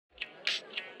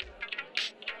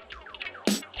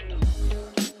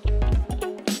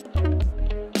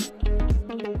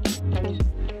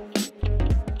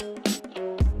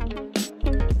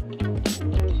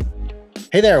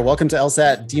Hey there, welcome to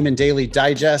LSAT Demon Daily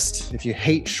Digest. If you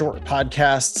hate short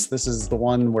podcasts, this is the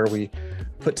one where we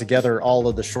put together all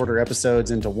of the shorter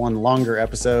episodes into one longer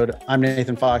episode. I'm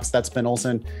Nathan Fox, that's Ben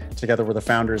Olson. Together we're the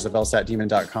founders of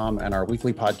LSATdemon.com and our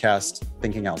weekly podcast,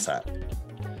 Thinking LSAT.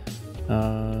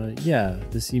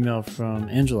 This email from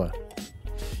Angela.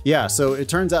 Yeah, so it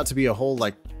turns out to be a whole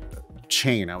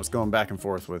chain. I was going back and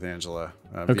forth with Angela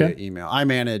via email. I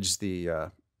manage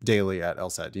the daily at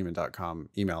lsatdemon.com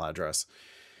email address.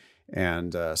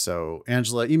 And so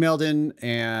Angela emailed in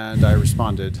and I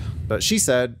responded, but she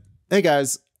said, "Hey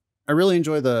guys, I really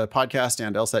enjoy the podcast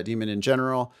and LSAT Demon in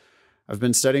general. I've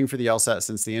been studying for the LSAT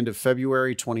since the end of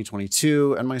February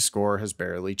 2022 and my score has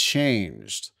barely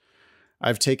changed.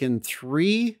 I've taken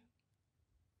 3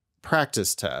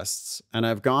 practice tests and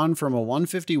I've gone from a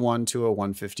 151 to a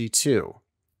 152.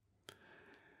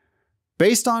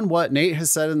 Based on what Nate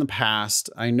has said in the past,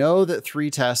 I know that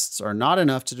 3 tests are not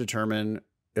enough to determine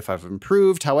if I've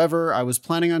improved. However, I was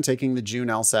planning on taking the June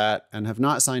LSAT and have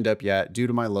not signed up yet due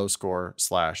to my low score /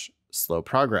 slow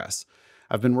progress.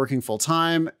 I've been working full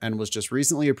time and was just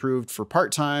recently approved for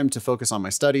part-time to focus on my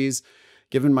studies.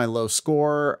 Given my low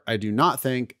score, I do not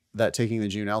think that taking the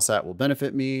June LSAT will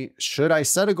benefit me. Should I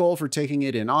set a goal for taking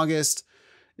it in August?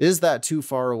 Is that too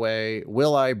far away?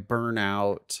 Will I burn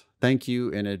out? Thank you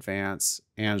in advance,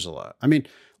 Angela." I mean,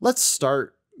 let's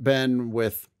start, Ben,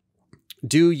 with,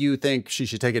 do you think she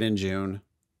should take it in June?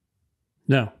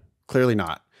 No. Clearly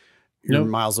not. You're Nope.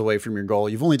 miles away from your goal.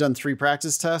 You've only done 3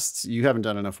 practice tests. You haven't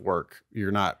done enough work.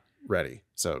 You're not ready.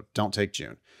 So don't take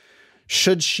June.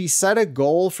 Should she set a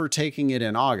goal for taking it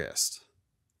in August?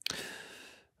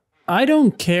 I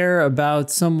don't care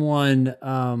about someone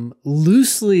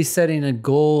loosely setting a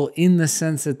goal in the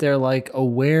sense that they're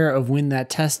aware of when that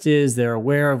test is, they're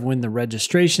aware of when the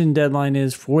registration deadline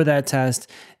is for that test.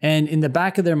 And in the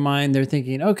back of their mind, they're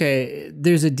thinking, okay,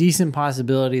 there's a decent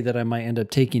possibility that I might end up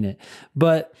taking it.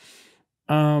 But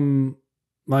August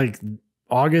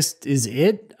is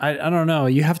it? I don't know.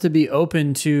 You have to be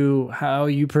open to how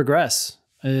you progress.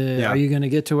 Are you going to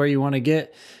get to where you want to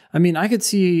get? I mean, I could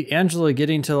see Angela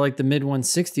getting to the mid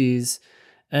 160s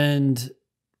and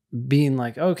being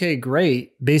okay,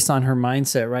 great, based on her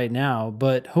mindset right now.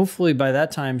 But hopefully by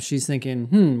that time she's thinking,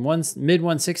 mid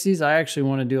 160s, I actually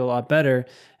want to do a lot better,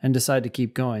 and decide to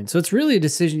keep going. So it's really a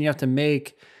decision you have to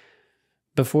make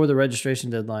before the registration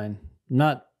deadline,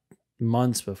 not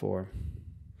months before.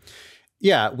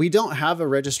 Yeah, we don't have a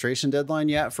registration deadline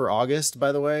yet for August,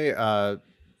 by the way.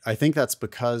 I think that's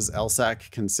because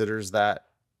LSAC considers that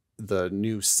the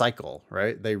new cycle,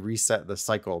 right? They reset the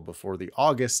cycle before the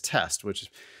August test, which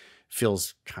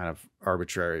feels kind of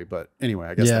arbitrary. But anyway,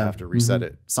 I guess they have to reset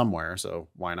it somewhere. So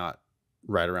why not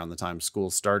right around the time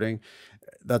school's starting?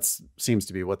 That seems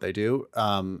to be what they do.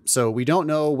 So we don't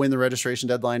know when the registration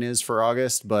deadline is for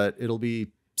August, but it'll be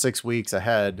 6 weeks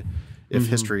ahead. If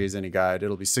history is any guide,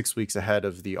 it'll be 6 weeks ahead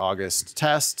of the August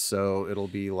test. So it'll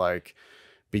be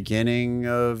beginning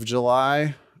of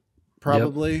July,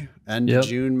 probably, end of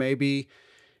June, maybe.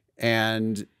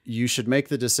 And you should make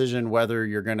the decision whether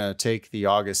you're going to take the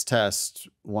August test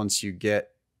once you get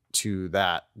to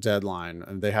that deadline.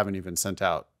 And they haven't even sent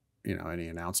out, any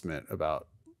announcement about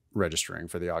registering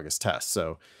for the August test.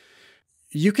 So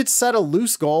you could set a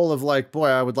loose goal of boy,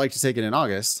 I would like to take it in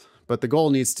August, but the goal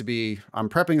needs to be, I'm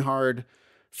prepping hard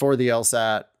for the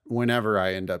LSAT whenever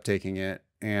I end up taking it,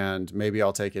 and maybe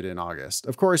I'll take it in August.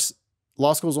 Of course,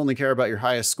 law schools only care about your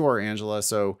highest score, Angela,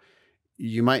 so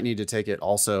you might need to take it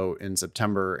also in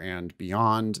September and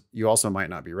beyond. You also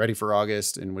might not be ready for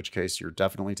August, in which case you're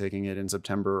definitely taking it in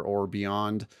September or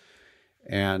beyond.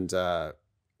 And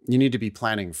you need to be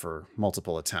planning for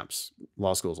multiple attempts.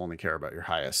 Law schools only care about your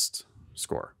highest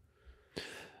score.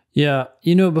 Yeah.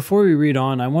 Before we read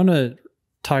on, I want to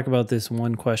talk about this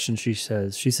one question she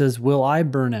says. She says, "Will I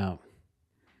burn out?"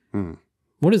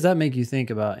 What does that make you think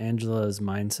about Angela's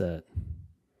mindset?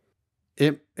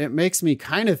 It makes me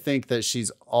kind of think that she's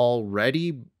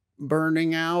already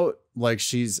burning out.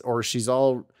 She's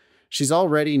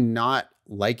already not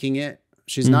liking it.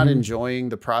 She's not enjoying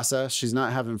the process. She's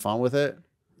not having fun with it.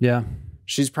 Yeah.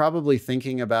 She's probably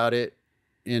thinking about it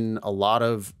in a lot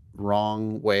of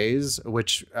wrong ways,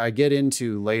 which I get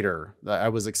into later. I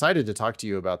was excited to talk to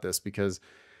you about this because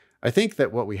I think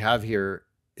that what we have here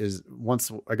is,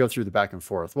 once I go through the back and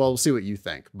forth, well, we'll see what you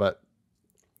think. But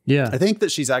yeah, I think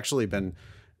that she's actually been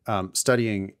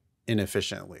studying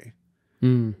inefficiently.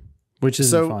 Which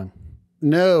isn't fun.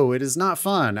 No, it is not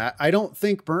fun. I don't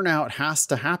think burnout has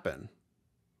to happen.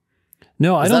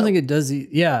 No, I don't think it does.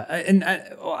 Yeah. And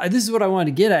this is what I wanted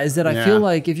to get at, is that I feel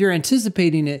like if you're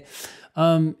anticipating it,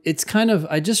 it's kind of,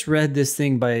 I just read this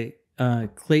thing by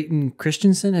Clayton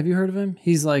Christensen. Have you heard of him?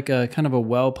 He's like a kind of a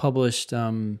well-published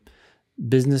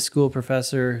business school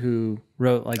professor who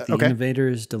wrote like the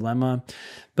Innovator's Dilemma.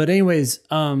 But anyways,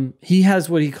 he has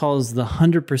what he calls the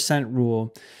 100%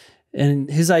 rule. And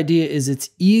his idea is it's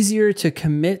easier to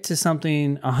commit to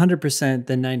something 100%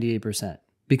 than 98%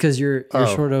 because you're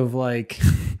sort of like,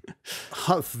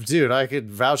 dude, I could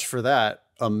vouch for that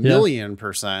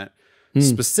 1,000,000%.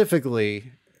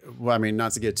 Specifically, well, I mean,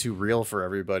 not to get too real for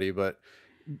everybody, but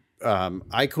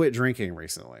I quit drinking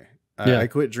recently. I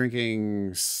quit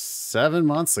drinking 7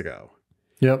 months ago.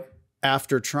 Yep.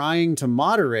 After trying to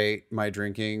moderate my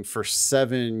drinking for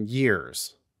 7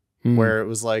 years. Where it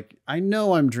was like, I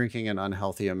know I'm drinking an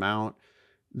unhealthy amount.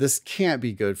 This can't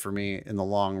be good for me in the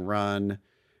long run.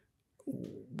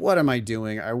 What am I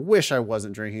doing? I wish I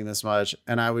wasn't drinking this much.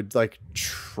 And I would like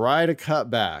try to cut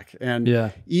back.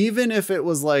 And even if it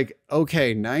was like,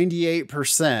 okay,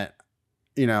 98%,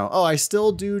 you know, I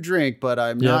still do drink, but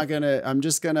I'm not gonna, I'm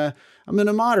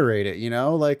gonna moderate it, you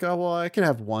know, like, oh, well, I could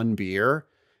have one beer.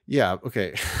 Yeah.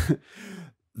 Okay.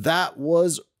 That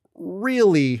was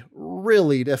really,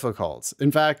 really difficult. In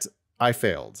fact, I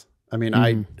failed. I mean,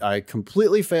 I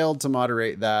completely failed to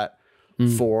moderate that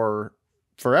for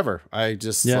forever. I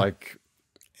just like,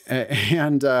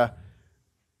 and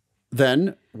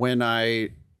then when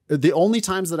the only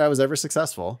times that I was ever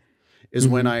successful is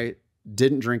when I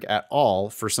didn't drink at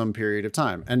all for some period of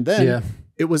time. And then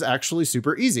it was actually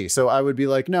super easy. So I would be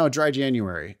like, no, dry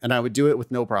January. And I would do it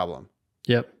with no problem.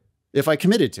 Yep. If I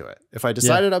committed to it, if I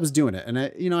decided I was doing it, and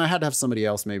I had to have somebody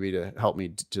else maybe to help me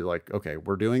to like, okay,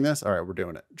 we're doing this. All right, we're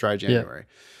doing it. Dry January.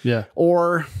 Yeah.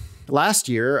 Or last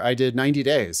year I did 90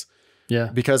 days. Yeah.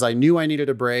 Because I knew I needed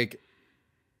a break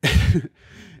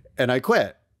and I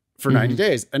quit for 90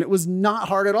 days and it was not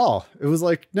hard at all. It was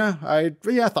like, no, I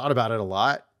thought about it a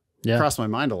lot. Yeah. Crossed my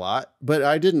mind a lot, but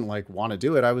I didn't like want to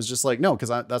do it. I was just like, no,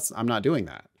 because I'm not doing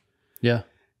that. Yeah.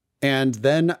 And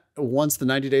then once the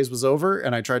 90 days was over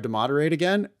and I tried to moderate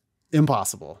again,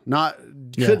 impossible.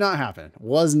 Could not happen.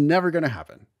 Was never going to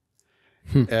happen.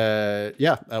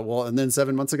 Well, and then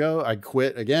 7 months ago I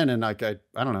quit again. And like, I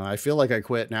don't know. I feel like I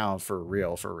quit now for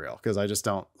real. Cause I just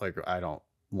don't I don't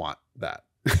want that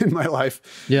in my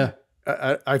life. Yeah.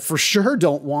 I for sure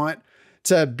don't want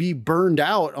to be burned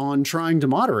out on trying to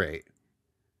moderate.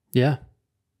 Yeah.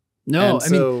 No, I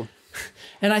mean,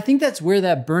 and I think that's where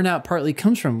that burnout partly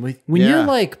comes from. When you're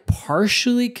like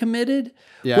partially committed,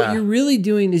 what you're really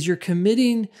doing is you're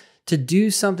committing to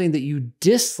do something that you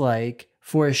dislike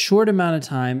for a short amount of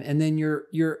time. And then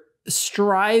you're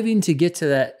striving to get to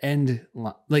that end,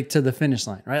 like to the finish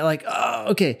line, right? Like, oh,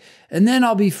 okay. And then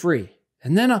I'll be free.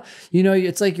 And then,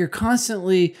 it's like you're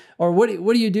constantly, or what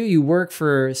do you do? You work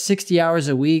for 60 hours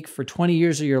a week for 20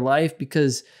 years of your life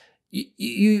because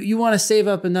you want to save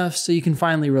up enough so you can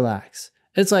finally relax.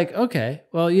 It's like, okay,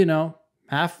 well,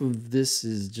 half of this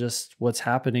is just what's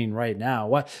happening right now.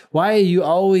 Why are you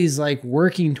always like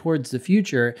working towards the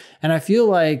future? And I feel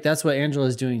like that's what Angela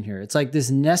is doing here. It's like this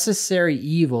necessary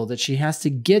evil that she has to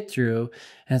get through.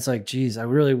 And it's like, geez, I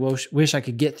really wish I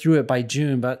could get through it by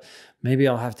June, but maybe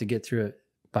I'll have to get through it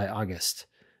by August.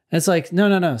 And it's like,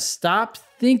 no. Stop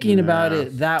thinking about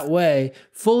it that way.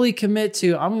 Fully commit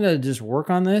to, I'm going to just work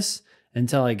on this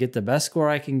until I get the best score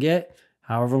I can get,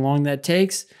 however long that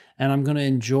takes. And I'm going to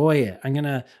enjoy it. I'm going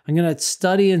to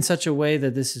study in such a way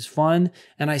that this is fun.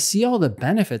 And I see all the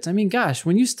benefits. I mean, gosh,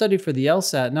 when you study for the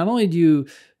LSAT, not only do you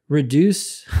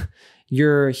reduce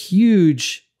your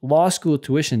huge law school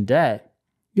tuition debt,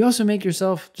 you also make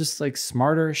yourself just like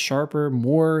smarter, sharper,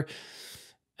 more,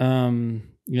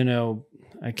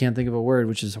 I can't think of a word,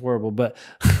 which is horrible, but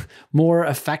more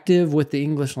effective with the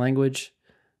English language.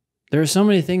 There are so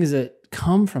many things that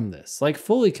come from this, like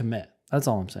fully commit. That's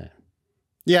all I'm saying.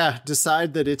 Yeah.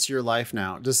 Decide that it's your life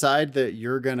now. Decide that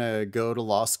you're going to go to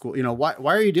law school.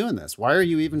 Why are you doing this? Why are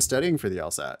you even studying for the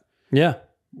LSAT? Yeah.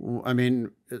 I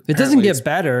mean, it doesn't get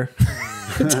better.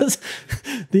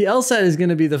 The LSAT is going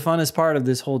to be the funnest part of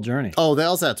this whole journey. Oh, the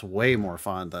LSAT's way more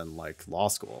fun than like law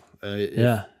school.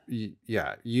 You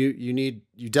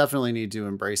definitely need to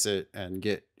embrace it and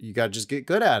you got to just get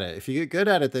good at it. If you get good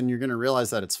at it, then you're going to realize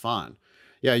that it's fun.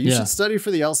 Yeah. You should study for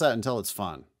the LSAT until it's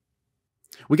fun.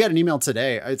 We got an email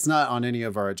today. It's not on any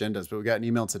of our agendas, but we got an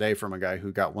email today from a guy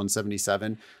who got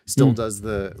 177, still does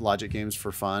the logic games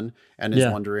for fun, and is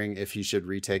wondering if he should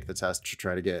retake the test to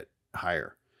try to get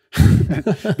higher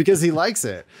because he likes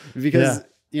it, because,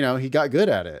 he got good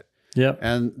at it. Yep.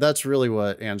 And that's really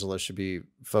what Angela should be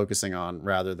focusing on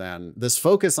rather than this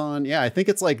focus on, I think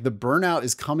it's like the burnout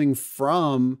is coming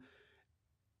from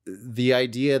the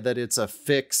idea that it's a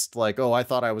fixed, like, oh, I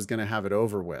thought I was going to have it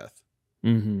over with.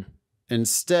 Mm-hmm.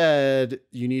 Instead,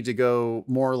 you need to go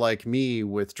more like me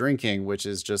with drinking, which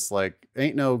is just like,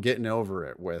 ain't no getting over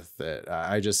it with it.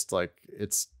 I just like,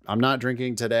 I'm not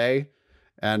drinking today,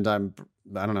 and I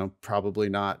don't know, probably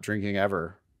not drinking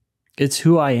ever. It's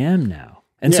who I am now.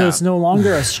 And so it's no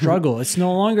longer a struggle. It's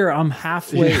no longer I'm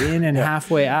halfway in and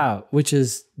halfway out, which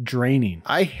is draining.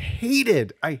 I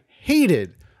hated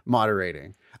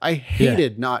moderating. I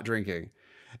hated not drinking.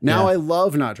 Now I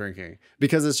love not drinking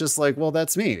because it's just like, well,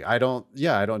 that's me. I don't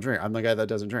drink. I'm the guy that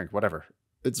doesn't drink, whatever.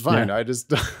 It's fine. Yeah.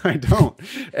 I don't.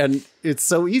 And it's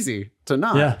so easy to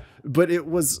not. Yeah. But it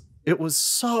was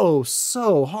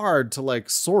so hard to like,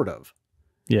 sort of.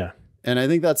 Yeah. And I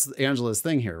think that's Angela's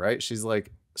thing here, right? She's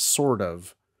like sort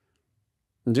of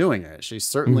doing it. She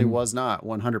certainly was not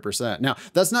 100%. Now,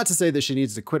 that's not to say that she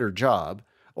needs to quit her job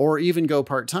or even go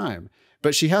part-time.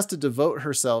 But she has to devote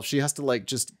herself. She has to like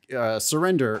just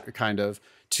surrender kind of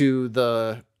to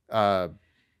the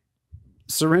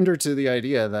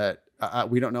idea that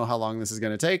we don't know how long this is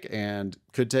going to take and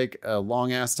could take a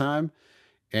long ass time.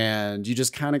 And you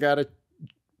just kind of got to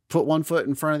put one foot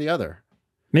in front of the other.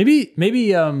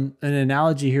 Maybe an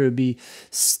analogy here would be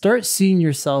start seeing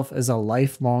yourself as a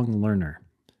lifelong learner.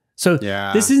 So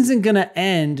this isn't going to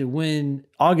end when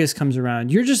August comes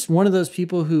around. You're just one of those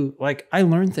people who like, I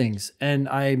learn things and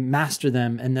I master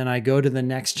them. And then I go to the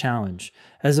next challenge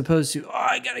as opposed to,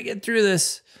 I got to get through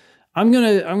this. I'm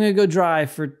going to go dry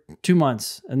for 2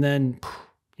 months. And then,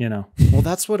 well,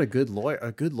 that's what a good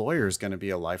lawyer is going to be,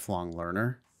 a lifelong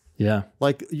learner. Yeah.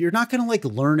 Like you're not going to like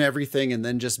learn everything and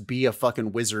then just be a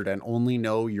fucking wizard and only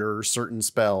know your certain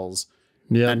spells.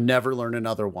 Yeah. And never learn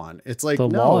another one. It's like the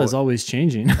law is always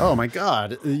changing. Oh my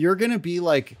God. You're going to be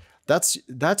like, that's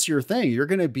your thing. You're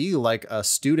going to be like a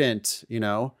student,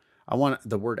 I want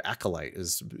the word acolyte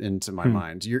is into my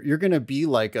mind. You're going to be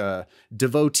like a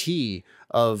devotee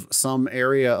of some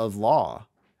area of law.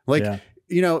 Like,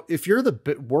 if you're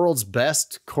the world's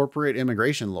best corporate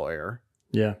immigration lawyer,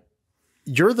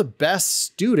 you're the best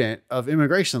student of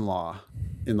immigration law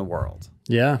in the world.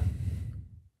 Yeah.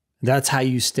 That's how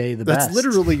you stay the best. That's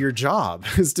literally your job,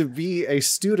 is to be a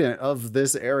student of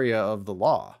this area of the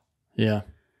law. Yeah.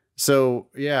 So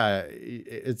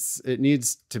it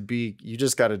needs to be, you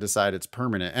just got to decide it's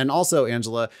permanent. And also,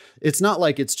 Angela, it's not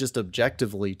like it's just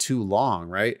objectively too long,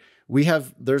 right?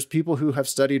 There's people who have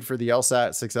studied for the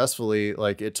LSAT successfully.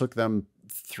 Like it took them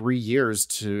 3 years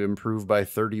to improve by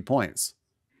 30 points.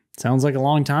 Sounds like a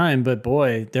long time, but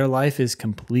boy, their life is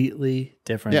completely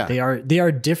different. Yeah. They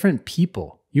are different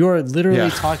people. You are literally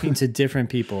talking to different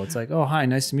people. It's like, oh, hi,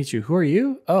 nice to meet you. Who are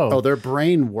you? Oh, their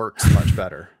brain works much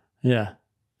better. Yeah.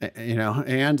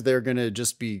 And they're going to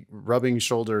just be rubbing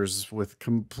shoulders with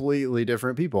completely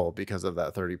different people because of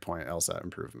that 30-point LSAT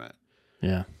improvement.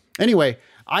 Yeah. Anyway,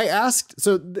 I asked,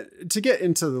 to get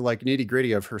into the like nitty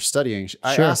gritty of her studying,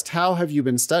 I asked, how have you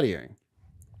been studying?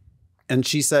 And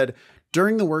she said,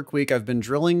 during the work week, I've been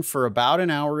drilling for about an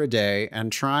hour a day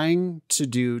and trying to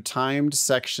do timed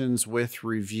sections with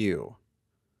review.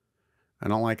 I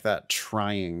don't like that,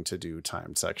 trying to do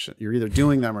timed section. You're either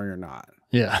doing them or you're not.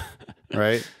 Yeah.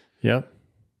 Right? Yep.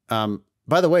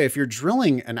 By the way, if you're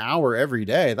drilling an hour every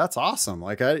day, that's awesome.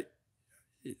 Like I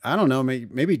don't know,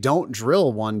 maybe don't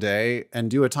drill one day and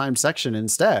do a timed section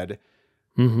instead.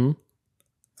 Mm-hmm.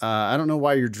 I don't know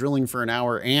why you're drilling for an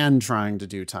hour and trying to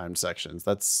do timed sections.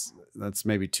 That's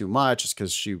maybe too much, just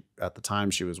because at the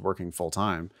time she was working full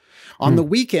time. On the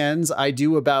weekends, I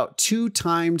do about 2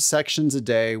 timed sections a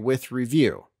day with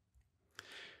review.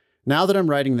 Now that I'm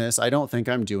writing this, I don't think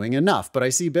I'm doing enough, but I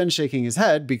see Ben shaking his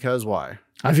head because why?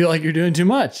 I feel like you're doing too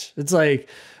much. It's like,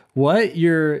 what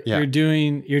you're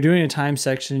doing a time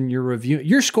section,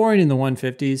 you're scoring in the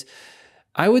 150s.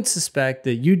 I would suspect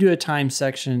that you do a time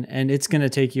section and it's going to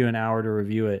take you an hour to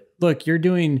review it. Look,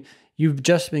 you've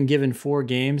just been given 4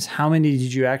 games. How many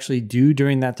did you actually do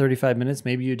during that 35 minutes?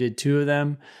 Maybe you did 2 of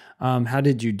them. How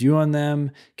did you do on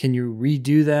them? Can you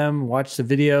redo them? Watch the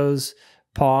videos,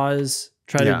 pause,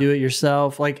 try to do it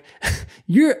yourself. Like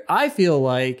I feel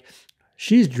like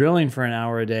she's drilling for an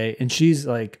hour a day and she's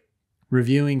like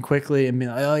reviewing quickly and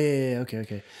being like, oh yeah,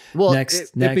 okay. Well,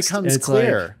 next, it becomes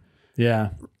clear. Like, yeah.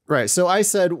 Right. So I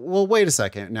said, well, wait a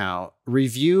second now.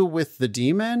 Review with the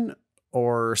demon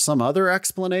or some other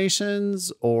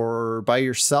explanations or by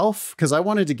yourself? Because I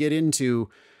wanted to get into,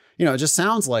 it just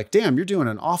sounds like, damn, you're doing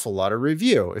an awful lot of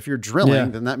review. If you're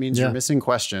drilling, then that means you're missing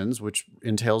questions, which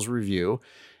entails review.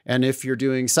 And if you're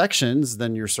doing sections,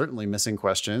 then you're certainly missing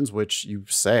questions, which you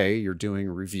say you're doing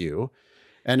review.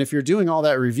 And if you're doing all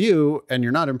that review and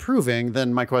you're not improving,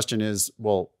 then my question is,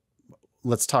 well,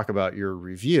 let's talk about your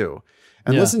review.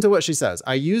 And Yeah. listen to what she says.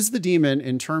 I use the daemon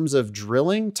in terms of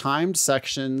drilling timed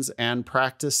sections and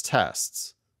practice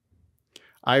tests.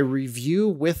 I review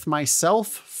with myself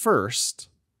first,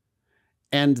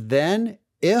 and then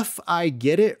if I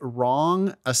get it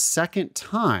wrong a second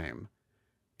time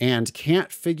and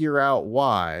can't figure out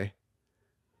why,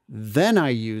 then I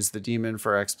use the daemon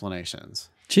for explanations.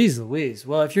 Jeez Louise.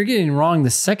 Well, if you're getting wrong the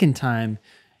second time,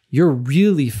 you're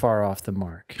really far off the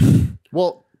mark.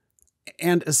 Well,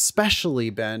 and especially,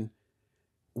 Ben,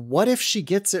 what if she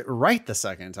gets it right the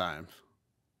second time?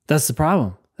 That's the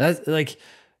problem. That's like,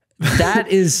 that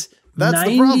is That's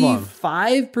the problem.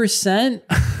 95%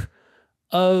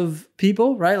 of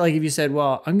people, right? Like if you said,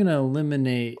 well, I'm going to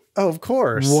eliminate of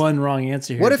course one wrong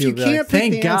answer here. What if you can't like,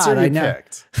 pick the answer you know.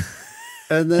 picked?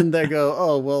 And then they go,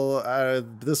 oh, well,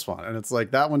 this one. And it's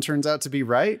like, that one turns out to be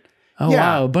right. Oh,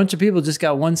 wow. A bunch of people just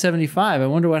got 175. I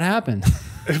wonder what happened.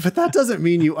 But that doesn't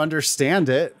mean you understand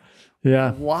it.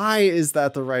 Yeah. Why is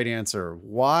that the right answer?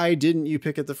 Why didn't you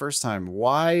pick it the first time?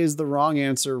 Why is the wrong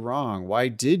answer wrong? Why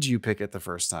did you pick it the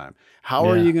first time? How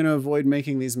are you going to avoid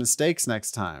making these mistakes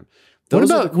next time? Those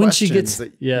what are about the when she questions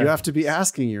gets, that you have to be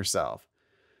asking yourself.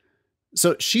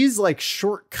 So she's like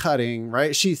shortcutting,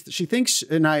 right? She thinks,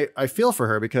 and I feel for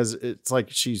her because it's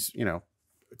like she's,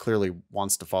 clearly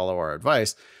wants to follow our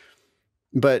advice.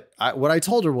 But what I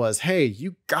told her was, hey,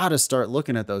 you got to start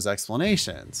looking at those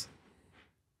explanations.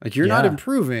 Like you're not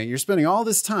improving. You're spending all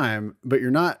this time, but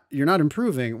you're not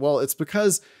improving. Well, it's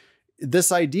because this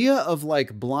idea of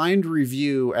like blind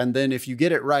review. And then if you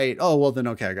get it right, oh, well then,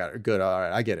 okay, I got it. Good. All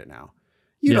right. I get it now.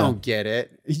 You don't get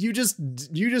it. You just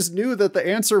knew that the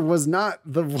answer was not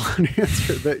the one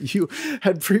answer that you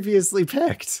had previously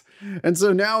picked. And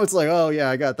so now it's like, oh yeah,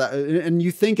 I got that. And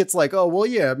you think it's like, oh, well,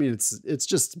 yeah, I mean, it's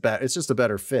just a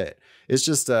better fit. It's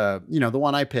just, the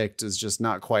one I picked is just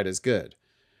not quite as good.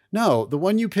 No, the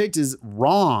one you picked is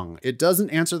wrong. It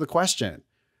doesn't answer the question.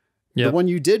 Yep. The one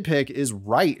you did pick is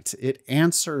right. It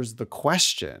answers the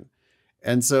question.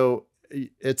 And so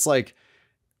it's like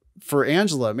for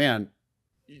Angela, man,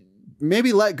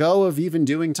 maybe let go of even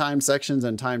doing timed sections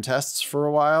and timed tests for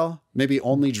a while. Maybe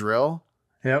only drill.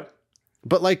 Yep.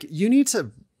 But like you need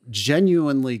to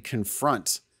genuinely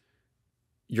confront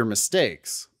your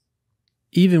mistakes.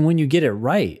 Even when you get it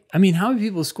right. I mean, how many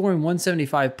people scoring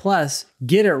 175 plus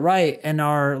get it right and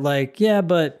are like, yeah,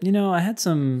 but I had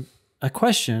a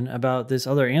question about this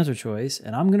other answer choice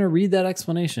and I'm going to read that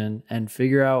explanation and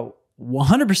figure out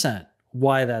 100%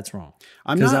 why that's wrong.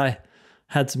 Because I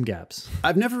had some gaps.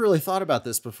 I've never really thought about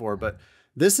this before, but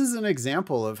this is an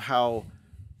example of how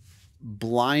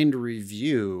blind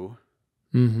review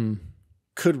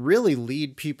could really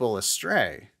lead people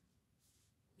astray.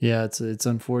 Yeah, it's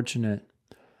unfortunate.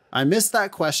 I missed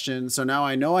that question, so now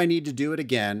I know I need to do it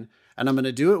again, and I'm going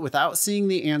to do it without seeing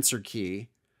the answer key,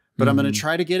 but I'm going to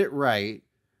try to get it right.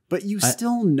 But you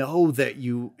still know that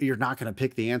you're not going to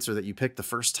pick the answer that you picked the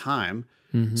first time.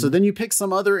 So then you pick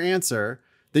some other answer,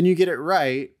 then you get it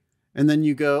right, and then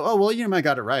you go, oh, well, I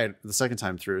got it right the second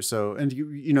time through. So, and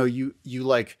you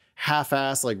like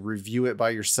half-ass like review it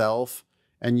by yourself,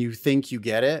 and you think you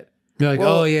get it. You're like,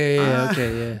 well,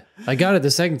 okay. I got it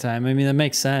the second time. I mean, that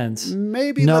makes sense.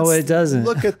 Maybe it doesn't.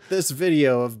 Look at this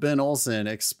video of Ben Olson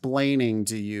explaining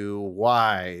to you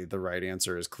why the right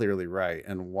answer is clearly right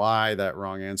and why that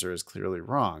wrong answer is clearly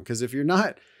wrong. Because if you're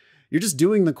just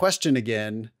doing the question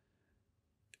again.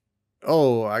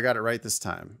 Oh, I got it right this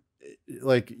time.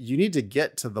 Like you need to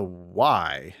get to the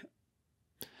why.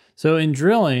 So in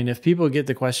drilling, if people get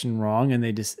the question wrong and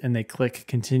they click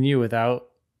continue without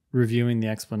reviewing the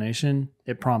explanation,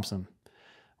 it prompts them.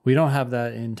 We don't have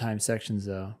that in time sections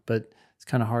though, but it's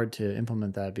kind of hard to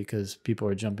implement that because people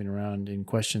are jumping around in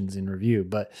questions in review,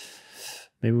 but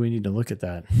maybe we need to look at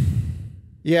that.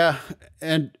 Yeah.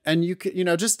 And you could,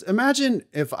 just imagine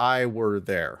if I were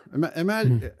there,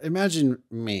 imagine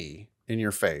me in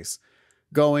your face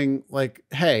going like,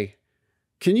 hey,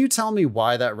 can you tell me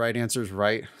why that right answer is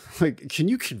right? Like, can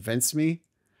you convince me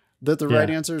that the right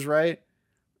answer is right?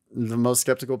 The most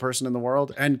skeptical person in the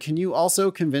world. And can you also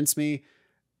convince me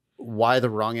why the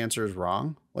wrong answer is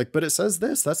wrong? Like, but it says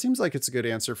this, that seems like it's a good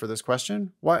answer for this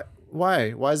question. Why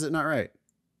is it not right?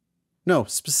 No,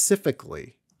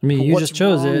 specifically. I mean, you just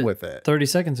chose it with it 30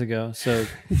 seconds ago. So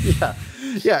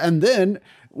yeah. And then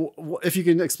if you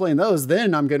can explain those,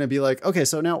 then I'm going to be like, okay,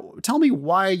 so now tell me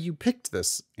why you picked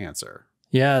this answer.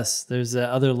 Yes. There's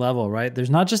that other level, right? There's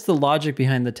not just the logic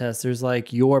behind the test. There's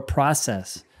like your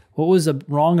process. What was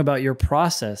wrong about your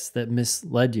process that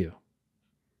misled you?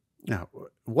 Now,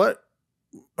 what?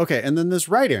 Okay. And then this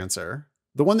right answer,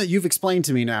 the one that you've explained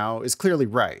to me now is clearly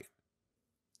right.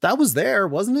 That was there,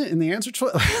 wasn't it? In the answer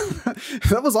choice?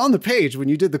 That was on the page when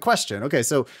you did the question. Okay.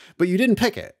 So, but you didn't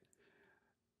pick it.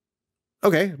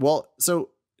 Okay. Well, so,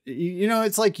 you know,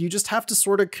 it's like you just have to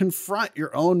sort of confront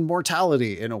your own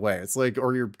mortality in a way. It's like,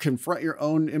 or you confront your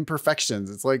own imperfections.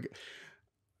 It's like,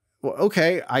 well,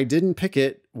 okay, I didn't pick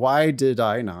it. Why did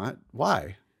I not?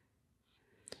 Why?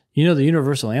 You know, the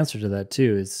universal answer to that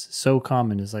too is so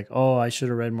common. It's like, oh, I should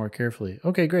have read more carefully.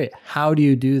 Okay, great. How do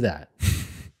you do that?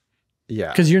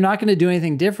 Yeah. Because you're not going to do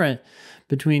anything different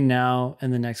between now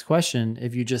and the next question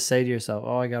if you just say to yourself,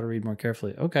 oh, I got to read more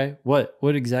carefully. Okay, what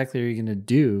exactly are you going to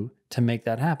do to make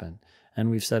that happen? And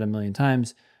we've said a million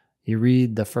times, you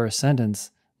read the first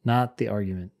sentence, not the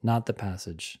argument, not the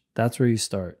passage. That's where you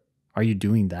start. Are you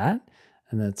doing that?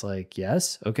 And then it's like,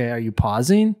 yes. Okay, are you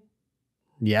pausing?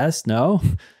 Yes, no.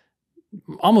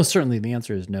 Almost certainly the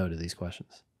answer is no to these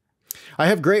questions. I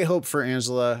have great hope for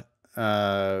Angela,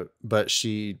 but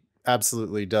she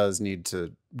absolutely does need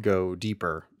to go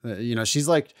deeper. You know, she's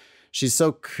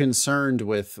so concerned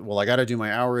with, well, I got to do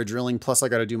my hour of drilling, plus I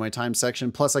got to do my time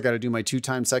section, plus I got to do my 2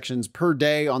 time sections per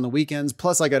day on the weekends,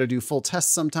 plus I got to do full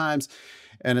tests sometimes.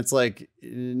 And it's like,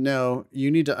 no,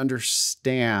 you need to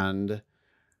understand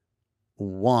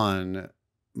one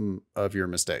of your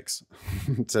mistakes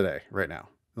today, right now.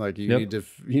 Like you need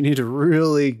to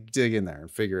really dig in there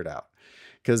and figure it out.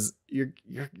 Because you're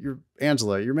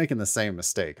Angela, you're making the same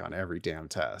mistake on every damn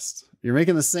test. You're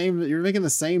making the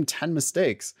same 10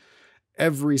 mistakes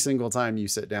every single time you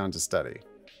sit down to study.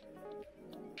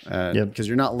 Because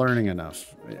you're not learning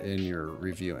enough in your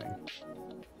reviewing.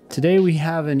 Today we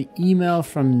have an email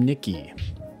from Nikki.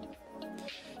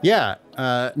 Yeah,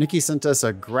 Nikki sent us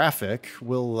a graphic.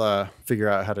 We'll figure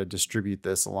out how to distribute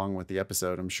this along with the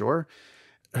episode, I'm sure.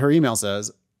 Her email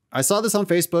says, I saw this on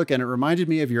Facebook and it reminded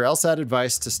me of your LSAT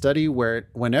advice to study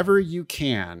whenever you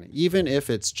can, even if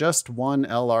it's just one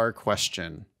LR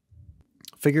question.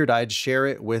 Figured I'd share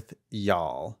it with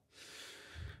y'all.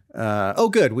 Oh,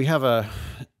 good. We have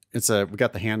we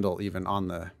got the handle even on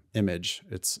the image.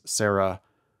 It's Sarah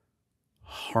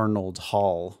Arnold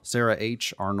Hall, Sarah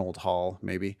H. Arnold Hall,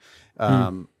 maybe.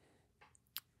 And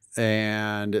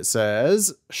it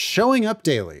says, showing up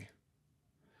daily.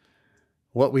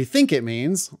 What we think it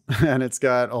means, and it's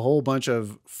got a whole bunch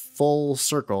of full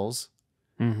circles.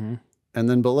 Mm-hmm. And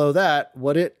then below that,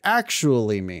 what it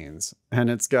actually means. And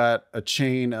it's got a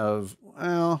chain of,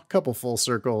 well, a couple full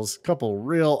circles, couple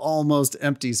real almost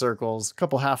empty circles,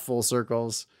 couple half full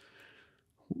circles,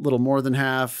 a little more than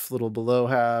half, little below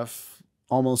half,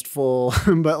 almost full,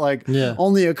 but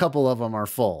only a couple of them are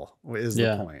full is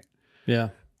the point.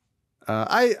 Yeah.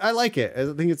 I like it.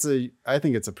 I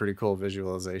think it's a pretty cool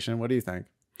visualization. What do you think?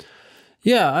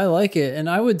 Yeah, I like it. And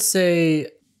I would say,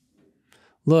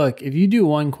 look, if you do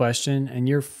one question and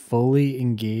you're fully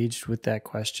engaged with that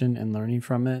question and learning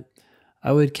from it,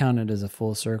 I would count it as a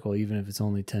full circle, even if it's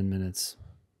only 10 minutes.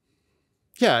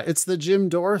 Yeah, it's the Jim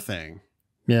Dore thing.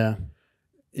 Yeah.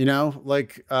 You know,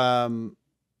 like some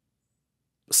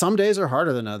days are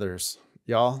harder than others,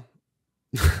 y'all.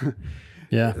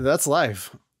 Yeah. That's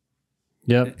life.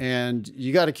 Yep. And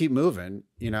you got to keep moving,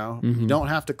 you know. Mm-hmm. You don't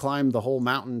have to climb the whole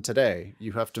mountain today.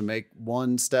 You have to make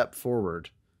one step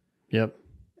forward. Yep.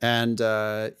 And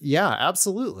yeah,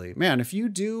 absolutely. Man, if you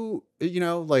do, you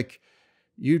know, like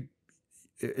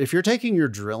if you're taking your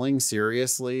drilling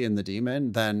seriously in the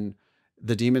demon, then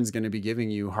the demon's going to be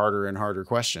giving you harder and harder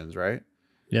questions, right?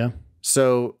 Yeah.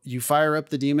 So you fire up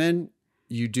the demon,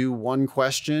 you do one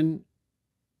question,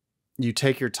 you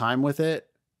take your time with it,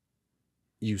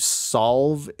 you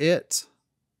solve it,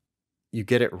 you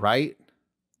get it right,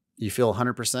 you feel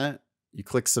 100%, you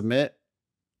click submit,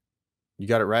 you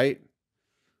got it right.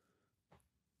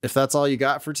 If that's all you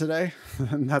got for today,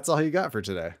 then that's all you got for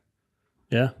today.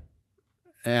 Yeah.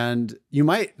 And you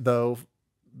might, though,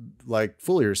 like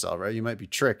fool yourself, right? You might be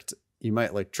tricked. You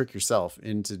might like trick yourself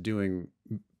into doing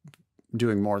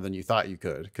more than you thought you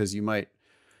could, because you might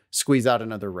squeeze out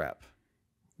another rep.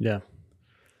 Yeah.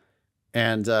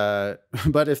 And,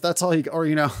 but if that's all or,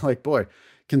 you know, like, boy,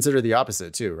 consider the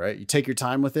opposite too, right? You take your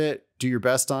time with it, do your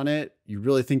best on it. You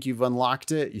really think you've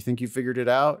unlocked it. You think you figured it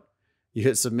out. You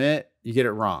hit submit, you get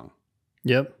it wrong.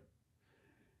 Yep.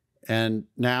 And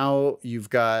now you've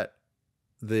got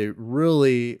the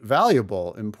really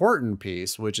valuable, important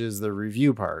piece, which is the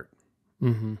review part.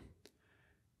 Mm-hmm.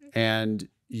 And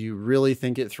you really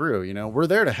think it through. You know, we're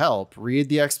there to help. Read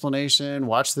the explanation,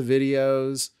 watch the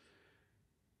videos.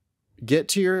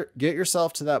 Get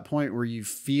yourself to that point where you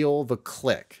feel the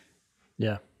click.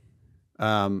 Yeah.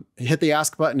 Hit the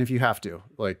ask button if you have to.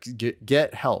 Like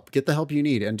get help. Get the help you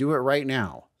need and do it right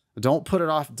now. Don't put it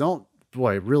off.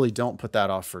 Really don't put that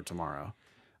off for tomorrow.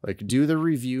 Like, do the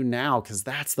review now, because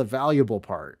that's the valuable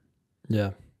part.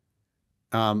 Yeah.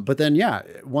 But then, yeah,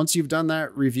 once you've done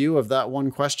that review of that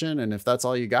one question, and if that's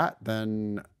all you got,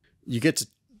 then you get to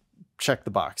check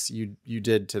the box. You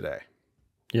did today.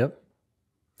 Yep.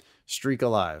 Streak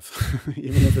alive,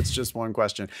 even if it's just one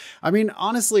question. I mean,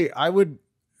 honestly, I would,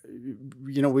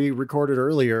 we recorded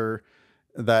earlier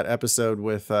that episode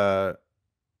with Angela.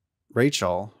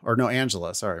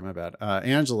 Sorry, my bad.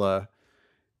 Angela,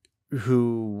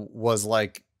 who was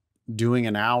like doing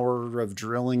an hour of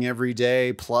drilling every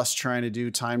day, plus trying to do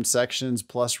timed sections,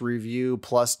 plus review,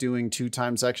 plus doing 2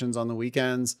 timed sections on the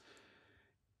weekends.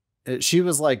 She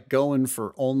was like going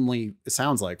for only, it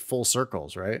sounds like, full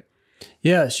circles, right?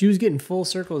 Yeah, she was getting full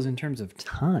circles in terms of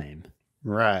time.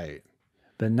 Right.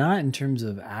 But not in terms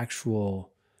of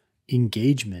actual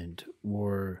engagement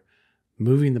or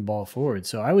moving the ball forward.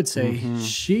 So I would say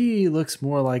she looks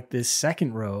more like this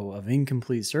second row of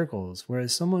incomplete circles,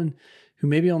 whereas someone who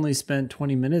maybe only spent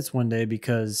 20 minutes one day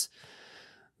because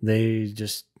they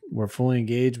just were fully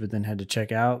engaged, but then had to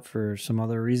check out for some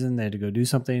other reason, they had to go do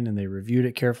something and they reviewed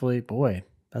it carefully. Boy,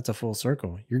 that's a full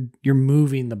circle. You're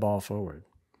moving the ball forward.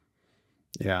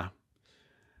 Yeah.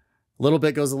 A little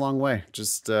bit goes a long way.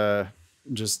 Just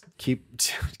keep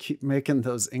making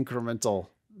those incremental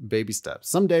baby steps.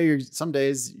 Some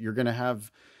days you're going to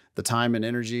have the time and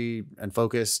energy and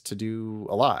focus to do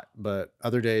a lot, but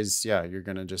other days, yeah, you're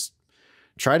going to just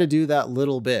try to do that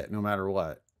little bit no matter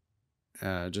what.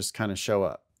 Just kind of show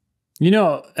up.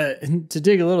 To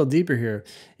dig a little deeper here,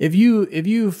 if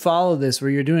you follow this where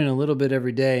you're doing a little bit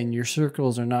every day and your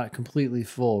circles are not completely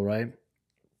full, right?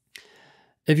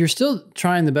 If you're still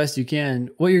trying the best you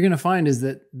can, what you're going to find is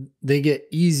that they get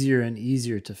easier and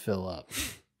easier to fill up.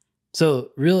 So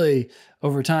really,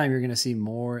 over time, you're going to see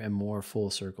more and more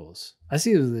full circles. I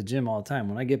see it with the gym all the time.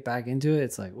 When I get back into it,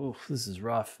 it's like, oh, this is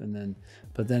rough.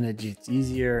 But then it gets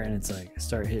easier, and it's like I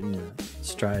start hitting a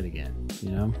stride again,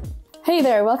 Hey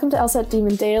there, welcome to LSAT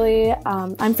Demon Daily.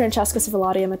 I'm Francesca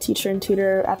Civilotti. I'm a teacher and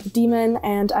tutor at the Demon,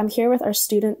 and I'm here with our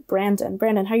student, Brandon.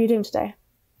 Brandon, how are you doing today?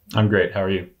 I'm great. How are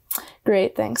you?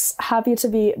 Great, thanks. Happy to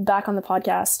be back on the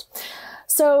podcast.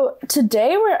 So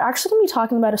today we're actually going to be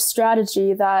talking about a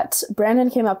strategy that Brandon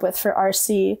came up with for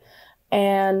RC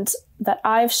and that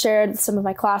I've shared with some of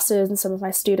my classes and some of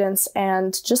my students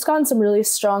and just gotten some really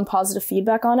strong positive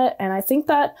feedback on it. And I think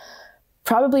that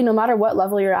probably no matter what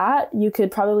level you're at, you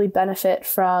could probably benefit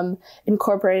from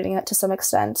incorporating it to some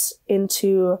extent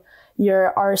into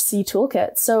your RC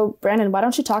toolkit. So Brandon, why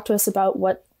don't you talk to us about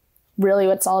what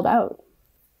it's all about?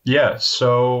 Yeah,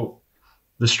 so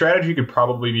the strategy could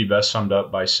probably be best summed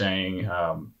up by saying,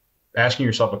 asking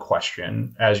yourself a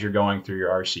question as you're going through your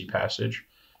RC passage.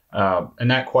 And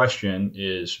that question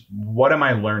is, what am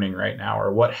I learning right now?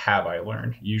 Or what have I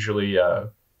learned? Usually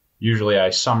I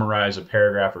summarize a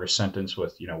paragraph or a sentence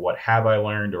with, what have I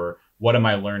learned, or what am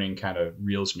I learning kind of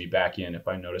reels me back in if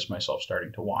I notice myself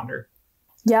starting to wander.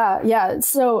 Yeah.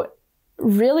 So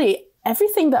really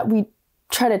everything that we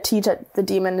try to teach at the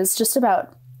Demon is just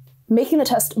about making the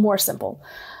test more simple.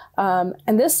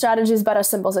 And this strategy is about as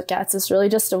simple as it gets. It's really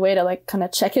just a way to kind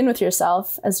of check in with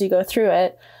yourself as you go through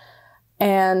it.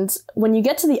 And when you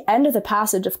get to the end of the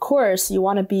passage, of course, you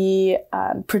want to be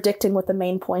predicting what the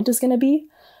main point is going to be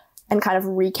and kind of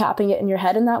recapping it in your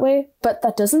head in that way. But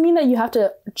that doesn't mean that you have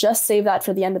to just save that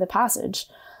for the end of the passage.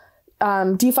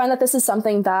 Do you find that this is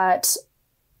something that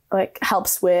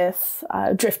helps with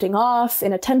drifting off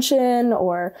in attention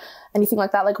or anything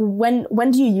like that?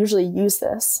 When do you usually use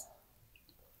this?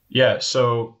 Yeah.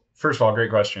 So first of all, great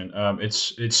question.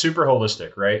 It's super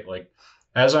holistic, right?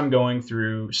 As I'm going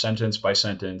through sentence by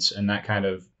sentence, and that kind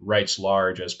of writes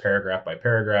large as paragraph by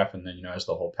paragraph, and then, as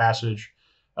the whole passage,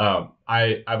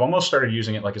 I've almost started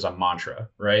using it as a mantra,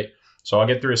 right? So I'll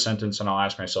get through a sentence and I'll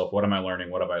ask myself, what am I learning?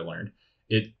 What have I learned?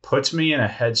 It puts me in a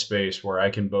headspace where I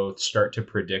can both start to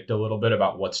predict a little bit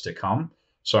about what's to come.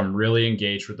 So I'm really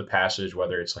engaged with the passage,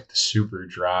 whether it's the super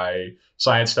dry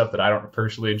science stuff that I don't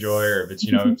personally enjoy, or if it's,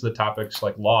 if the topics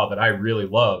like law that I really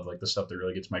love, the stuff that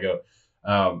really gets my goat.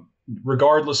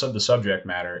 Regardless of the subject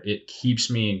matter, it keeps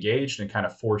me engaged and kind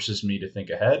of forces me to think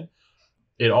ahead.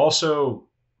 It also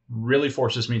really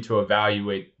forces me to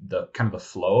evaluate the kind of the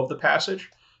flow of the passage.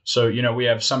 So, we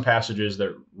have some passages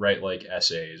that write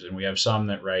essays, and we have some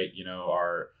that write,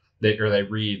 they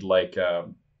read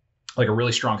a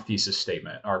really strong thesis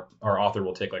statement. Our author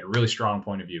will take a really strong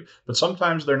point of view, but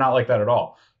sometimes they're not like that at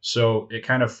all. So it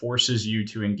kind of forces you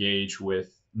to engage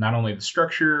with not only the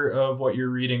structure of what you're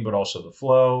reading, but also the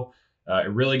flow. It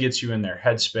really gets you in their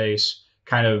headspace.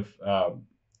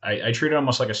 I treat it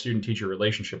almost like a student-teacher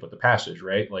relationship with the passage,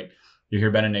 right? You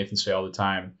hear Ben and Nathan say all the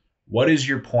time, what is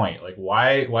your point? Like,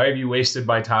 why have you wasted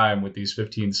my time with these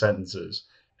 15 sentences?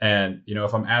 And, you know,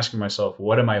 if I'm asking myself,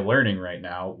 what am I learning right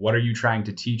now? What are you trying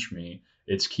to teach me?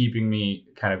 It's keeping me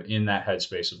kind of in that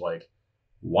headspace of like,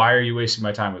 why are you wasting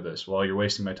my time with this? Well, you're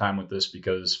wasting my time with this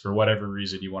because for whatever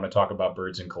reason, you want to talk about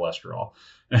birds and cholesterol.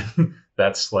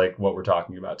 That's like what we're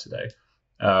talking about today.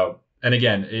 And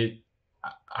again,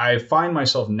 I find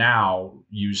myself now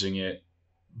using it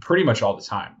pretty much all the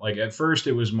time. Like at first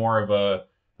it was more of a,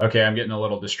 okay, I'm getting a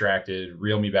little distracted,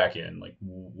 reel me back in. Like,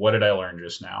 what did I learn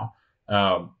just now?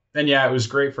 And yeah, it was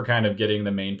great for kind of getting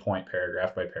the main point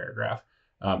paragraph by paragraph.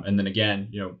 And then again,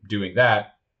 you know, doing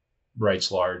that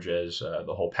writes large as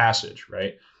the whole passage,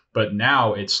 right? But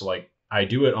now it's like I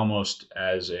do it almost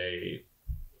as a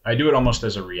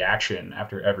reaction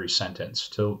after every sentence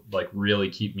to like really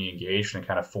keep me engaged and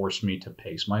kind of force me to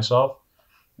pace myself.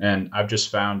 And I've just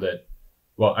found that,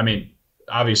 well, I mean,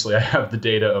 obviously I have the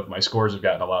data of my scores have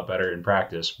gotten a lot better in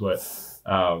practice, but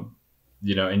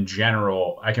you know, in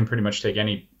general, I can pretty much take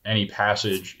any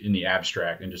passage in the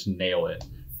abstract and just nail it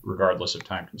regardless of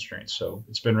time constraints. So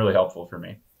it's been really helpful for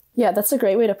me. Yeah, that's a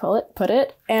great way to put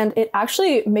it. And it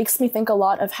actually makes me think a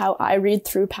lot of how I read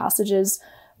through passages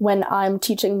when I'm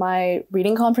teaching my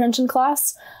reading comprehension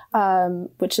class,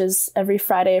 which is every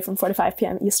Friday from 4 to 5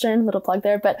 p.m. Eastern, little plug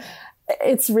there. But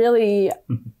it's really,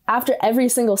 after every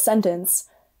single sentence,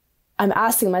 I'm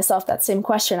asking myself that same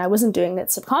question. I wasn't doing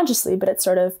it subconsciously, but it's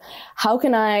sort of, how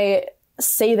can I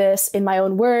say this in my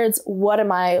own words? What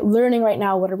am I learning right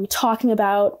now? What are we talking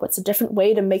about? What's a different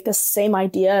way to make this same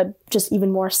idea just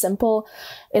even more simple?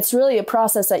 It's really a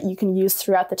process that you can use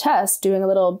throughout the test, doing a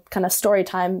little kind of story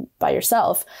time by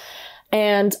yourself.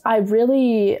 And I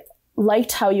really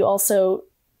liked how you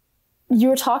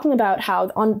were talking about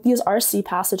how on these RC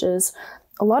passages,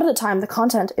 a lot of the time the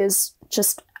content is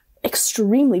just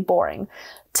extremely boring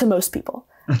to most people.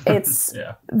 It's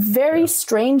very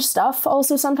strange stuff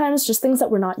also sometimes, just things that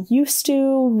we're not used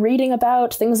to reading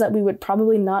about, things that we would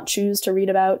probably not choose to read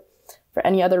about for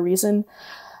any other reason.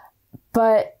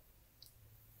 But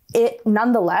it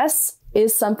nonetheless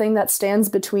is something that stands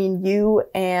between you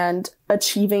and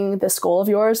achieving this goal of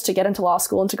yours to get into law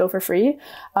school and to go for free.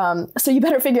 So you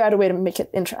better figure out a way to make it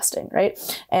interesting, right?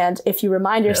 And if you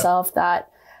remind yourself that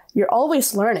you're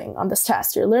always learning on this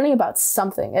test, you're learning about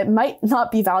something. It might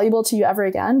not be valuable to you ever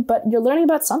again, but you're learning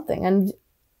about something. And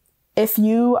if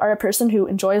you are a person who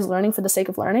enjoys learning for the sake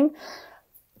of learning,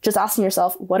 just asking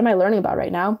yourself, what am I learning about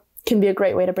right now, can be a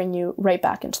great way to bring you right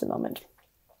back into the moment.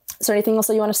 Is there anything else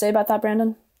that you want to say about that,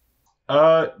 Brandon?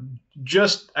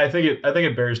 Just I think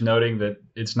it bears noting that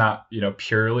it's not, you know,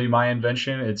 purely my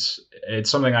invention. It's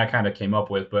something I kind of came up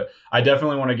with, but I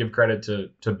definitely want to give credit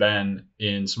to Ben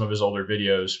in some of his older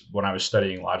videos when I was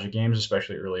studying logic games,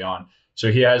 especially early on.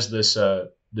 So he has this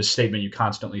statement you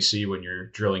constantly see when you're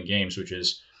drilling games, which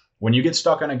is when you get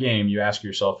stuck on a game, you ask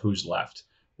yourself who's left.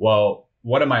 Well,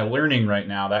 what am I learning right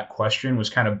now? That question was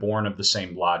kind of born of the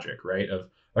same logic, right? Of,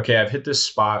 okay, I've hit this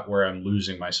spot where I'm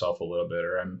losing myself a little bit,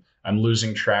 or I'm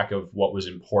losing track of what was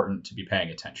important to be paying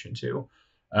attention to.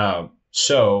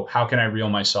 So how can I reel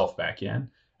myself back in?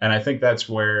 And I think that's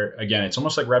where, again, it's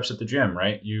almost like reps at the gym,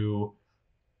 right? You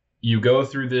go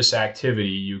through this activity,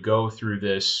 you go through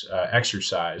this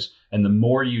exercise, and the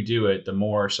more you do it, the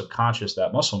more subconscious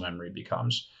that muscle memory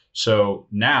becomes. So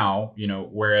now, you know,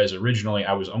 whereas originally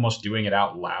I was almost doing it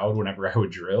out loud whenever I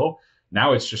would drill,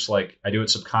 now it's just like I do it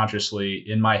subconsciously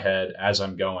in my head as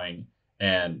I'm going.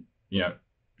 And, you know,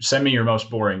 send me your most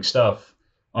boring stuff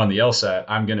on the LSAT.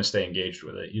 I'm going to stay engaged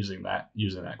with it using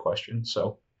that question.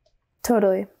 So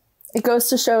totally. It goes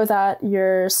to show that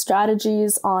your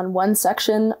strategies on one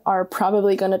section are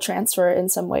probably going to transfer in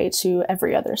some way to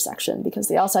every other section, because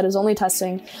the LSAT is only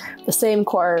testing the same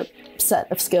core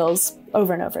set of skills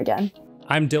over and over again.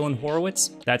 I'm Dylan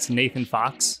Horowitz. That's Nathan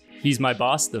Fox. He's my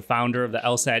boss, the founder of the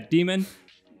LSAT Demon.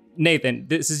 Nathan,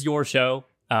 this is your show.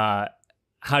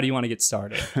 How do you want to get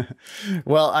started?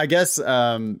 Well, I guess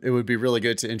it would be really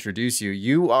good to introduce you.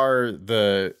 You are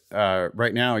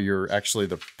right now, you're actually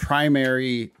the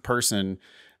primary person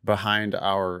behind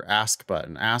our Ask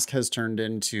button. Ask has turned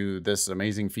into this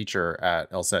amazing feature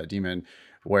at LSAT Demon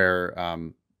where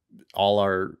all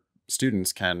our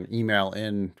students can email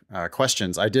in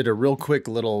questions. I did a real quick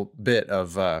little bit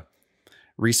of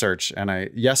research. And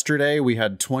yesterday we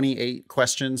had 28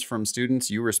 questions from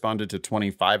students. You responded to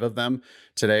 25 of them.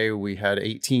 Today we had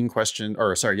 18 questions,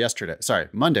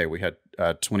 Monday we had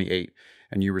 28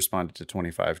 and you responded to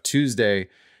 25. Tuesday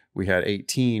we had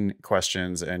 18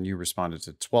 questions and you responded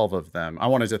to 12 of them. I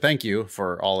wanted to thank you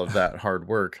for all of that hard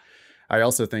work. I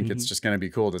also think it's just going to be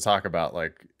cool to talk about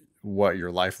like what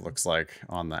your life looks like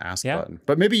on the ask button.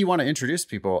 But maybe you want to introduce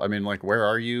people. I mean, like, where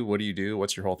are you? What do you do?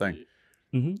 What's your whole thing?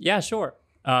 Yeah, sure.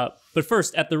 But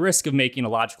first, at the risk of making a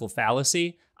logical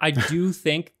fallacy, I do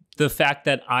think the fact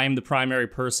that I'm the primary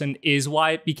person is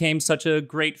why it became such a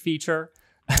great feature.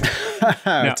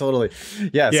 No. Totally.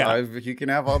 Yes, yeah. You can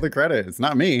have all the credit. It's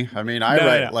not me. I mean, I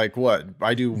write like what?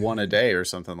 I do one a day or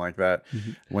something like that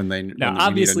when they Now,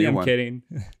 obviously, I'm kidding.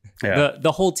 Yeah.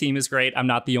 The whole team is great. I'm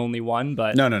not the only one,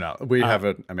 but no. We have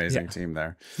an amazing team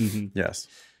there. Yes.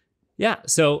 Yeah.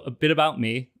 So a bit about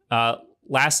me.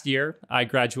 Last year, I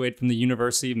graduated from the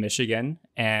University of Michigan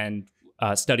and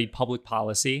studied public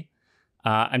policy.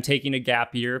 I'm taking a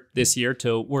gap year this year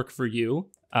to work for you,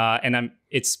 and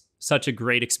it's such a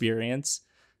great experience.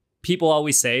 People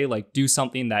always say, like, do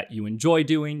something that you enjoy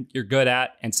doing, you're good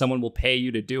at, and someone will pay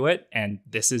you to do it. And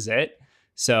this is it.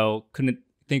 So couldn't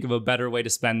think of a better way to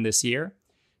spend this year.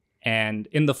 And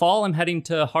in the fall, I'm heading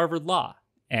to Harvard Law,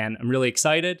 and I'm really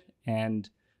excited and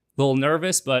a little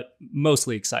nervous, but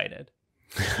mostly excited.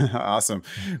 Awesome.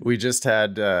 We just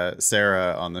had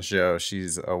Sarah on the show.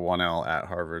 She's a 1L at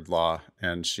Harvard Law,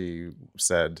 and she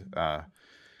said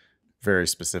very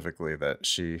specifically that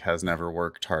she has never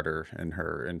worked harder in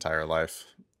her entire life.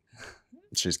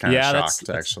 She's kind of shocked,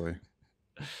 actually.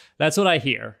 That's what I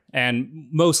hear, and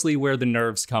mostly where the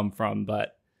nerves come from.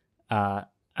 But I'm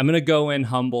going to go in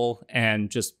humble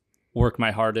and just work my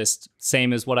hardest,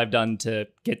 same as what I've done to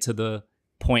get to the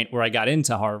point where I got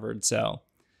into Harvard. So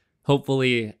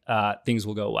hopefully things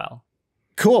will go well.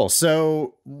 Cool.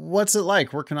 So what's it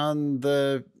like working on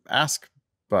the ask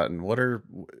button?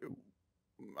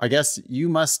 I guess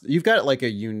you've got like a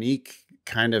unique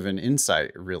kind of an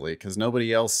insight, really, because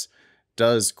nobody else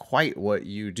does quite what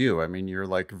you do. I mean, you're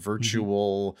like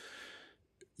virtual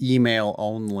email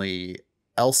only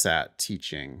LSAT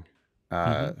teaching.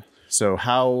 So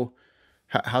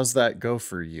how's that go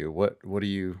for you? What do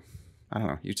you, I don't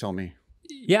know, you tell me.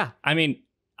 Yeah. I mean,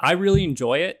 I really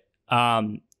enjoy it.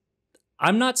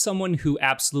 I'm not someone who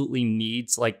absolutely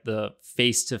needs like the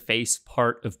face-to-face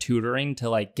part of tutoring to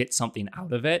like get something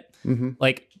out of it.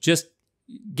 Like just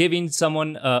giving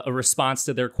someone a response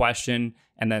to their question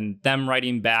and then them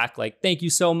writing back like, thank you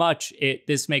so much.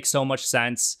 This makes so much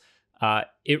sense.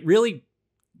 It really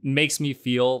makes me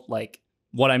feel like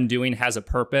what I'm doing has a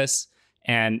purpose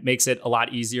and makes it a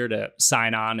lot easier to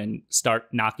sign on and start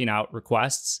knocking out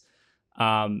requests.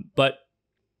 But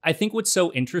I think what's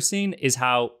so interesting is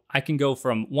how I can go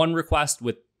from one request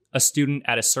with a student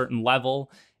at a certain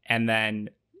level and then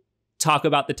talk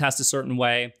about the test a certain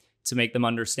way to make them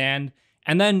understand.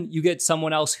 And then you get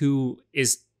someone else who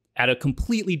is at a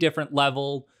completely different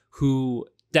level, who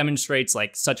demonstrates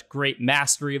like such great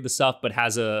mastery of the stuff, but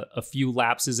has a few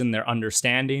lapses in their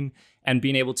understanding, and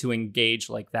being able to engage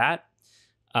like that.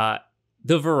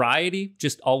 The variety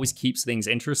just always keeps things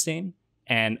interesting.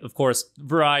 And of course,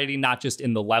 variety, not just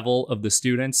in the level of the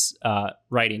students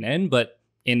writing in, but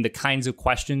in the kinds of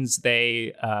questions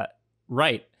they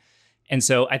write. And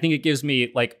so I think it gives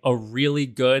me like a really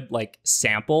good like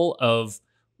sample of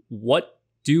what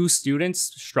do students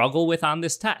struggle with on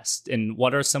this test and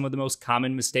what are some of the most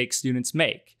common mistakes students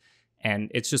make.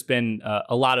 And it's just been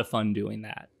a lot of fun doing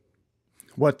that.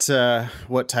 What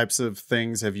types of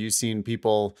things have you seen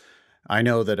people? I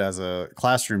know that as a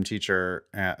classroom teacher,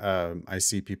 I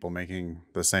see people making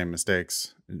the same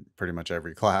mistakes in pretty much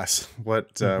every class.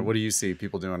 What do you see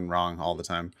people doing wrong all the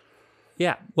time?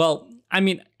 Yeah, well, I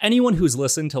mean, anyone who's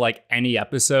listened to like any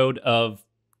episode of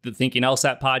the Thinking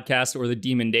LSAT podcast or the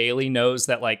Demon Daily knows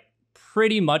that like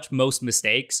pretty much most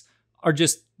mistakes are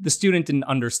just the student didn't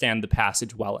understand the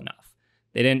passage well enough.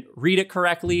 They didn't read it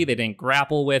correctly. They didn't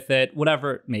grapple with it,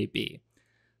 whatever it may be.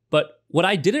 But what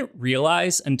I didn't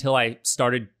realize until I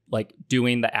started like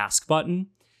doing the ask button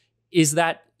is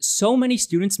that so many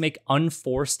students make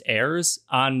unforced errors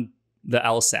on the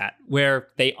LSAT where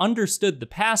they understood the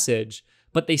passage,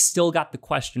 but they still got the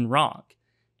question wrong.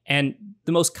 And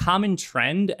the most common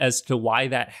trend as to why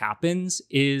that happens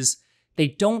is they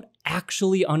don't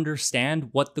actually understand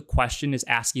what the question is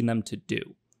asking them to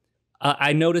do.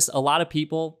 I notice a lot of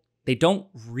people, they don't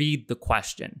read the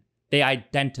question. They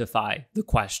identify the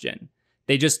question.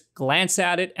 They just glance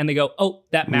at it and they go, oh,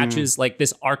 that matches like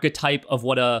this archetype of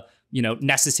what a,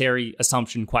 necessary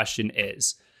assumption question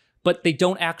is. But they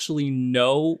don't actually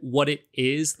know what it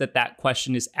is that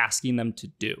question is asking them to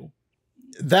do.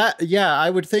 I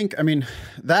would think,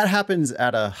 that happens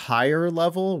at a higher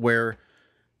level where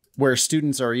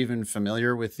students are even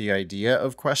familiar with the idea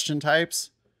of question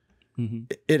types.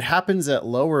 It happens at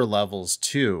lower levels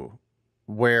too,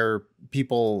 where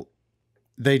people,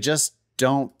 they just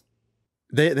don't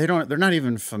they're not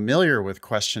even familiar with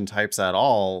question types at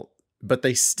all, but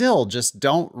they still just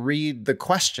don't read the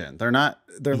question.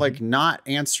 They're like not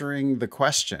answering the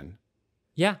question.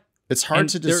 Yeah. It's hard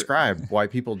to describe why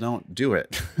people don't do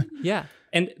it. Yeah.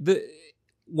 And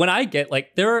when I get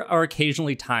like, there are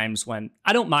occasionally times when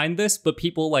I don't mind this, but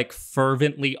people like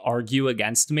fervently argue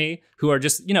against me who are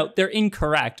just, they're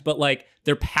incorrect, but like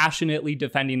they're passionately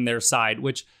defending their side,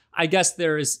 which I guess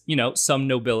there is, some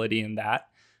nobility in that.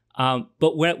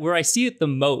 But where I see it the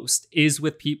most is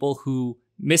with people who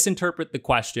misinterpret the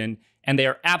question and they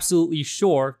are absolutely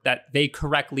sure that they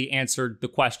correctly answered the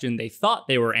question they thought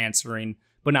they were answering,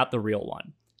 but not the real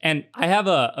one. And I have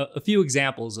a few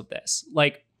examples of this.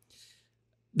 Like,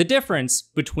 the difference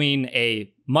between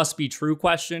a must be true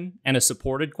question and a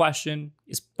supported question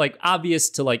is like obvious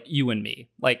to like you and me.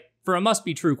 Like, for a must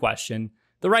be true question,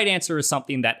 the right answer is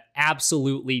something that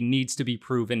absolutely needs to be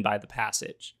proven by the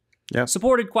passage. Yeah.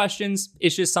 Supported questions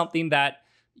is just something that,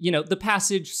 the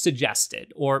passage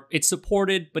suggested, or it's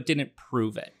supported but didn't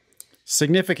prove it.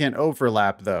 Significant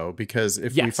overlap, though, because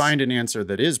if we Yes. find an answer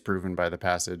that is proven by the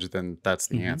passage, then that's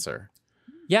the answer.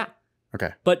 Yeah.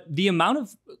 Okay. But the amount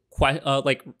of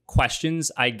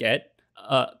questions I get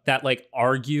that like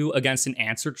argue against an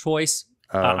answer choice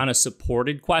on a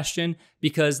supported question,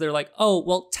 because they're like, oh,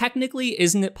 well, technically,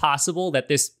 isn't it possible that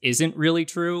this isn't really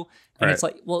true? And It's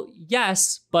like, well,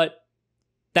 yes, but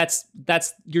that's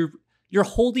you're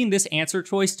holding this answer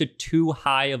choice to too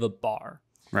high of a bar.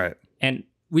 Right. And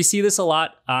we see this a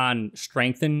lot on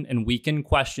strengthen and weaken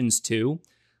questions too.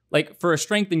 Like, for a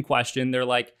strengthen question, they're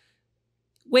like,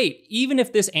 wait, even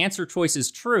if this answer choice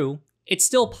is true, it's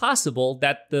still possible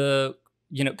that the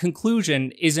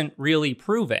conclusion isn't really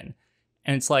proven.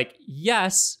 And it's like,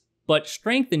 yes, but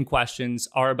strengthen questions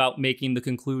are about making the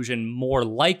conclusion more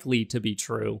likely to be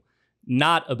true,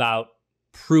 not about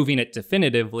proving it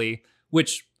definitively,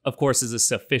 which of course is a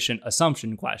sufficient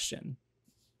assumption question.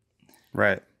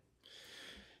 Right.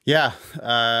 Yeah,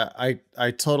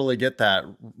 I totally get that.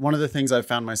 One of the things I've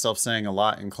found myself saying a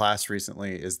lot in class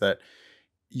recently is that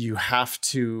you have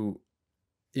to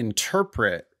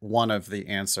interpret one of the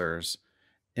answers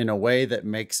in a way that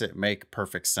makes it make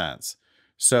perfect sense.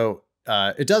 So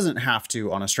it doesn't have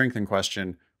to, on a strengthened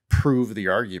question, prove the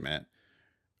argument.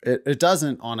 It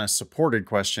doesn't, on a supported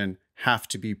question, have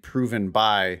to be proven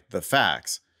by the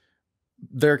facts.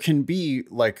 There can be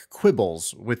like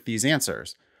quibbles with these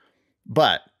answers,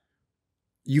 but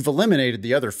you've eliminated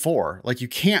the other four. Like, you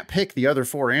can't pick the other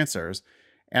four answers.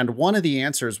 And one of the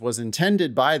answers was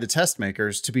intended by the test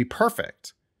makers to be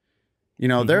perfect.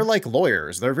 They're like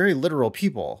lawyers. They're very literal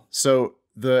people. So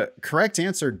the correct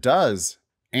answer does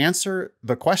answer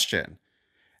the question.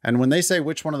 And when they say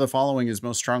which one of the following is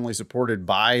most strongly supported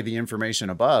by the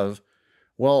information above,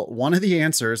 well, one of the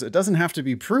answers, it doesn't have to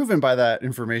be proven by that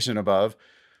information above,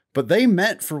 but they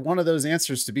meant for one of those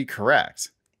answers to be correct.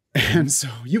 And so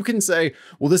you can say,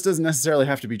 well, this doesn't necessarily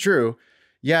have to be true.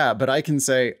 Yeah, but I can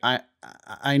say,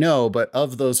 I know, but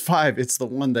of those five, it's the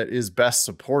one that is best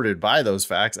supported by those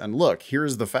facts. And look,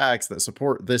 here's the facts that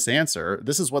support this answer.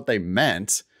 This is what they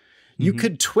meant. You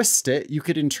could twist it. You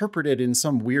could interpret it in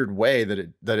some weird way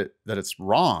that it's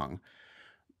wrong.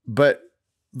 But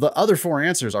the other four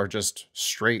answers are just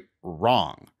straight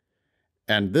wrong.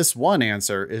 And this one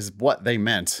answer is what they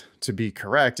meant to be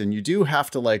correct. And you do have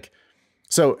to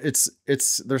so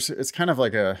it's kind of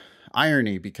like a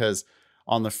irony, because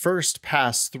on the first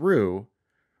pass through,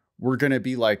 we're going to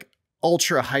be like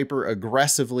ultra hyper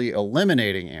aggressively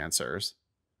eliminating answers.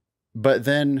 But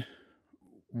then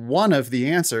one of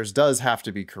the answers does have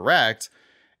to be correct.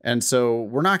 And so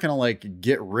we're not going to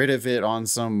get rid of it on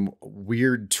some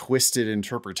weird twisted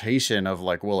interpretation of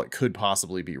well, it could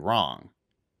possibly be wrong.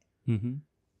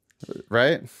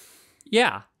 Right?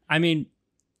 Yeah. I mean,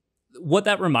 what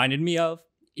that reminded me of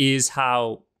is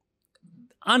how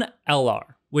on LR,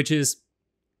 which is,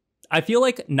 I feel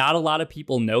like not a lot of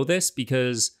people know this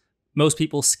because most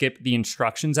people skip the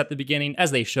instructions at the beginning,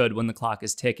 as they should when the clock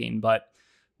is ticking, but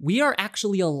we are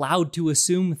actually allowed to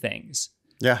assume things.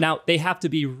 Yeah. Now, they have to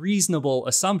be reasonable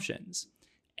assumptions.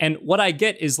 And what I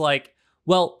get is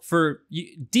well, for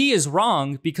you, D is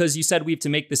wrong because you said we have to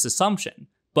make this assumption,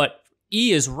 but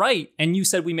E is right and you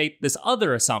said we make this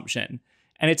other assumption.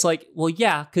 And it's well,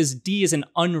 yeah, because D is an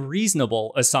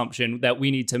unreasonable assumption that we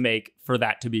need to make for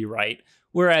that to be right.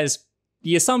 Whereas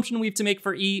the assumption we have to make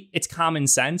for E, it's common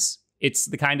sense. It's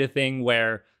the kind of thing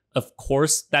where, of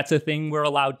course, that's a thing we're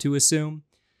allowed to assume.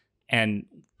 And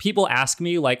people ask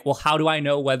me well, how do I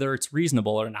know whether it's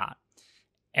reasonable or not?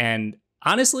 And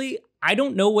honestly, I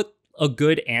don't know what a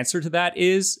good answer to that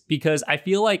is, because I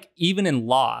feel even in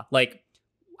law,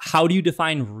 how do you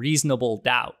define reasonable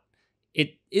doubt?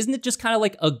 Isn't it just kind of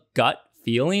like a gut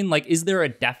feeling? Like, is there a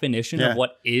definition of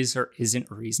what is or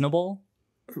isn't reasonable?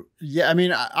 Yeah, I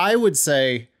mean, I would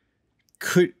say,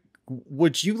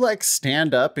 would you like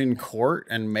stand up in court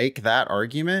and make that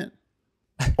argument?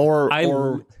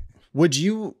 Or would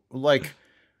you like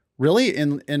really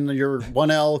in your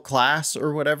 1L class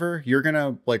or whatever, you're going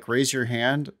to like raise your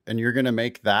hand and you're going to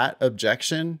make that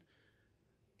objection?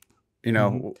 You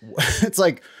know, it's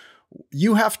like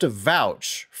you have to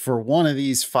vouch for one of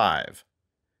these 5.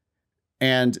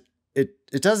 And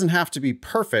it doesn't have to be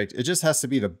perfect. It just has to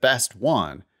be the best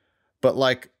one. But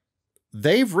like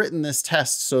they've written this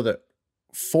test so that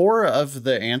 4 of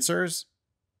the answers,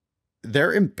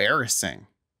 they're embarrassing.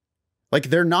 Like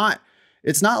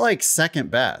it's not like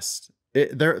second best.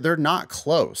 They're not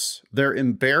close. They're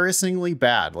embarrassingly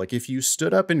bad. Like if you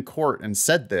stood up in court and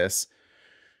said this,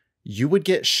 you would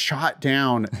get shot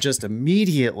down just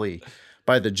immediately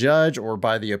by the judge or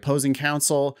by the opposing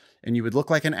counsel, and you would look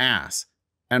like an ass.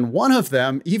 And one of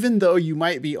them, even though you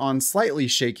might be on slightly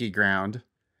shaky ground,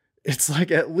 it's like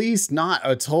at least not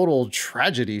a total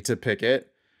tragedy to pick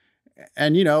it.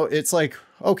 And, you know, it's like,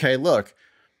 okay, look,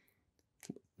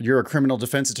 you're a criminal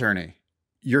defense attorney.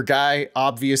 Your guy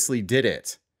obviously did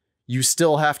it. You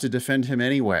still have to defend him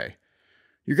anyway.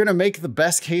 You're going to make the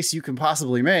best case you can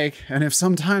possibly make. And if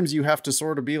sometimes you have to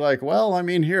sort of be like, well, I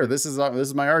mean, here, this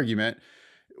is my argument.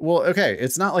 Well, okay,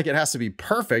 it's not like it has to be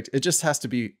perfect. It just has to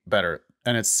be better.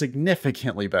 And it's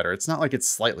significantly better. It's not like it's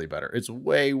slightly better. It's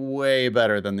way, way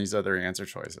better than these other answer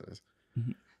choices.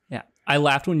 Yeah. I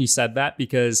laughed when you said that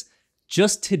because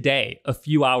just today, a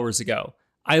few hours ago,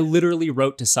 I literally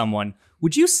wrote to someone,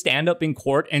 would you stand up in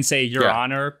court and say, Your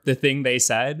Honor, the thing they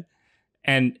said?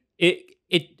 And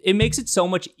it makes it so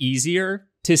much easier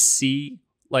to see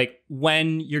like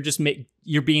when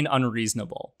you're being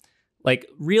unreasonable, like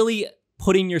really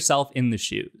putting yourself in the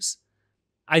shoes.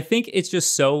 I think it's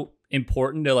just so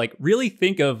important to like really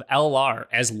think of LR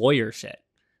as lawyer shit.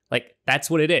 Like that's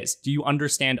what it is. Do you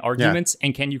understand arguments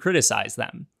and can you criticize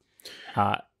them?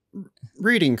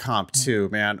 Reading comp too,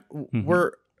 man.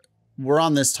 We're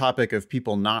on this topic of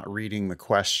people not reading the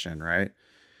question, right?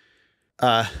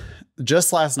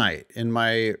 Just last night in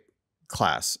my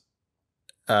class,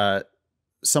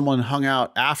 someone hung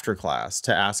out after class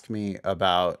to ask me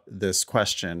about this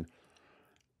question.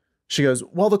 She goes,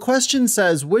 well, the question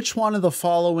says, which one of the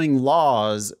following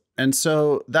laws? And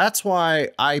so that's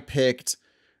why I picked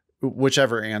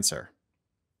whichever answer.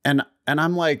 And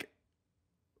I'm like,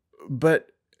 but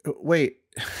wait,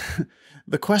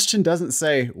 the question doesn't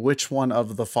say which one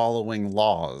of the following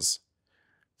laws.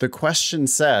 The question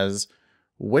says,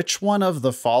 which one of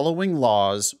the following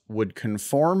laws would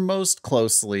conform most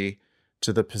closely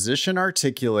to the position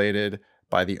articulated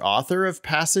by the author of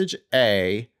passage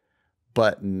A,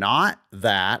 but not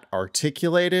that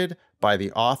articulated by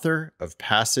the author of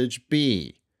passage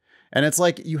B. And it's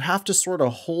like you have to sort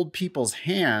of hold people's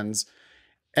hands.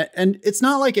 And it's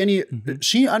not like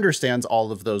she understands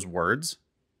all of those words.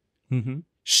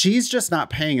 She's just not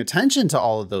paying attention to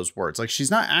all of those words. Like she's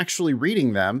not actually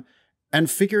reading them and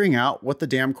figuring out what the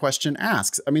damn question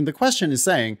asks. I mean, the question is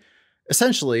saying,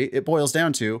 essentially, it boils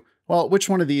down to, well, which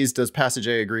one of these does passage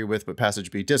A agree with, but passage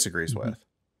B disagrees with?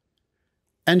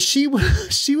 And she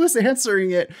was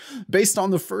answering it based on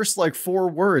the first like 4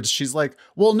 words. She's like,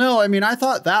 well, no, I mean, I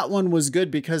thought that one was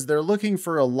good because they're looking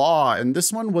for a law. And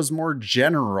this one was more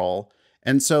general.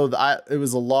 And so it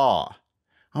was a law.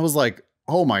 I was like,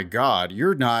 oh my God,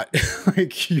 you're not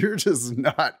like, you're just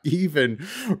not even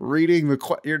reading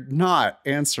you're not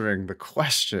answering the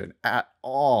question at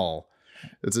all.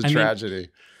 It's a tragedy.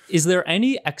 Is there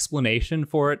any explanation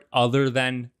for it other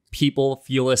than people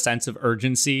feel a sense of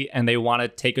urgency and they want to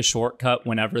take a shortcut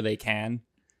whenever they can?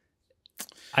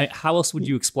 How else would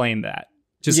you explain that?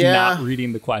 Just not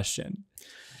reading the question.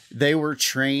 They were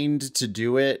trained to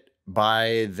do it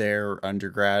by their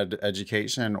undergrad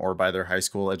education or by their high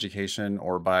school education,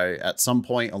 or by at some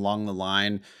point along the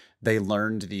line, they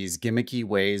learned these gimmicky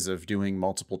ways of doing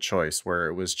multiple choice where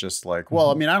it was just like,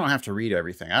 well, I mean, I don't have to read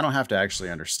everything. I don't have to actually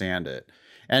understand it.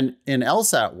 And in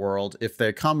LSAT world, if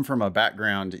they come from a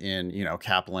background in, you know,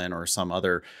 Kaplan or some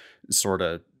other sort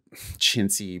of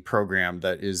chintzy program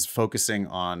that is focusing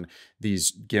on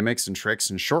these gimmicks and tricks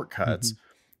and shortcuts,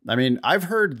 I mean, I've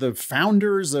heard the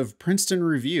founders of Princeton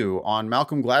Review on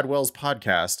Malcolm Gladwell's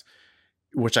podcast,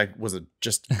 which was a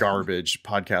just garbage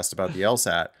podcast about the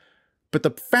LSAT. But the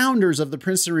founders of the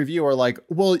Princeton Review are like,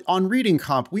 well, on reading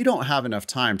comp, we don't have enough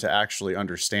time to actually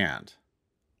understand.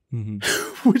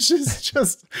 which is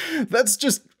that's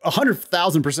just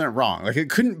 100,000% wrong. Like, it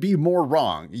couldn't be more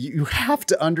wrong. You have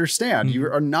to understand.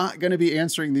 You are not going to be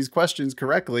answering these questions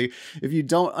correctly if you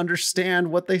don't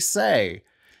understand what they say.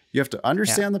 You have to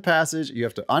understand the passage, you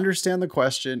have to understand the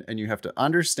question, and you have to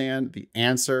understand the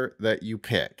answer that you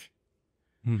pick.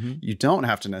 You don't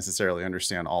have to necessarily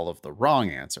understand all of the wrong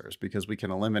answers, because we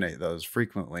can eliminate those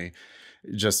frequently.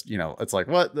 Just, it's like,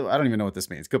 what? I don't even know what this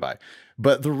means. Goodbye.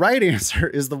 But the right answer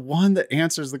is the one that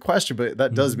answers the question. But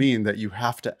that does mean that you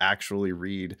have to actually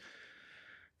read,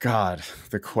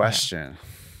 the question.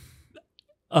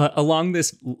 Along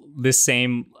this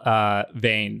same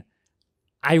vein,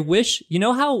 I wish,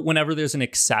 how whenever there's an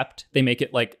accept, they make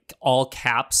it like all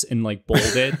caps and like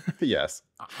bolded. Yes.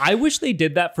 I wish they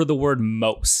did that for the word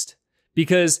most,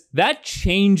 because that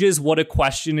changes what a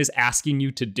question is asking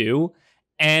you to do.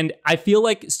 And I feel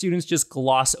like students just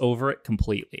gloss over it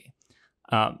completely.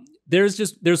 There's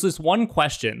this one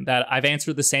question that I've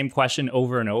answered the same question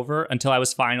over and over until I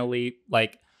was finally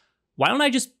like, why don't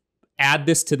I just add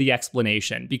this to the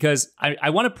explanation? Because I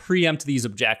want to preempt these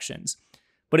objections.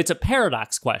 But it's a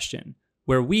paradox question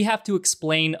where we have to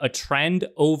explain a trend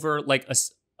over like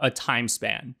a time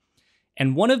span.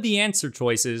 And one of the answer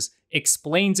choices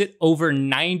explains it over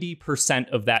 90%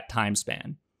 of that time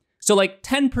span. So like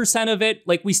 10% of it,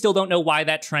 like we still don't know why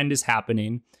that trend is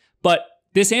happening. But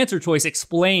this answer choice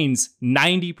explains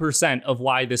 90% of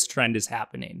why this trend is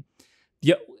happening.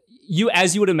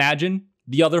 As you would imagine,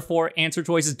 the other 4 answer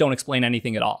choices don't explain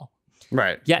anything at all.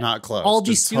 Right. Yet not close. All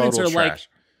these just students are trash.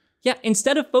 like,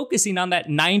 instead of focusing on that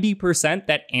 90%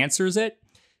 that answers it,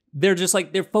 they're just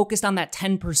like, they're focused on that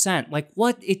 10%. Like,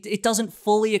 what? It doesn't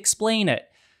fully explain it.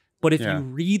 But if you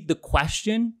read the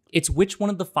question, it's which one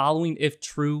of the following, if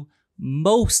true,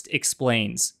 most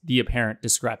explains the apparent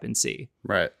discrepancy.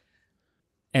 Right.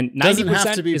 And 90% doesn't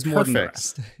have to be is more than the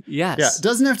rest. Yes. Yeah, it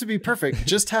doesn't have to be perfect.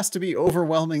 Just has to be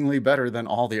overwhelmingly better than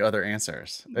all the other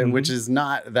answers, and which is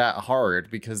not that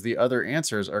hard because the other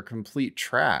answers are complete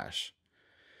trash.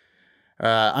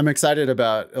 I'm excited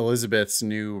about Elizabeth's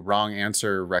new wrong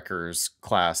answer wreckers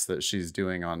class that she's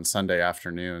doing on Sunday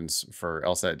afternoons for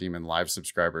LSAT Demon Live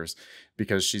subscribers,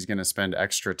 because she's going to spend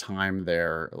extra time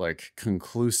there, like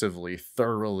conclusively,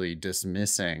 thoroughly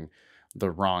dismissing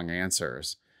the wrong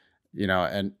answers.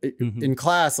 And in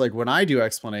class, like when I do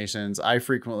explanations, I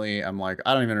frequently am like,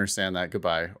 I don't even understand that.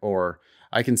 Goodbye. Or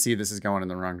I can see this is going in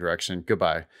the wrong direction.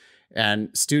 Goodbye. And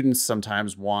students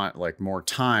sometimes want like more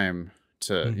time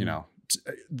to,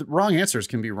 the wrong answers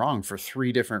can be wrong for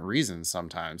 3 different reasons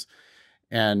sometimes.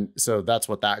 And so that's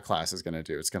what that class is going to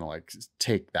do. It's going to like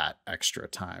take that extra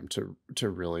time to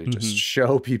really just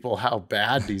show people how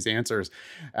bad these answers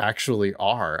actually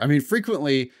are. I mean,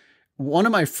 frequently, one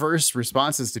of my first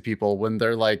responses to people when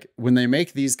they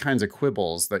make these kinds of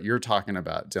quibbles that you're talking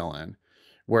about, Dylan,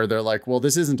 where they're like, well,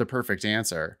 this isn't a perfect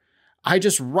answer. I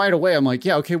just right away, I'm like,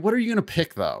 yeah, okay, what are you going to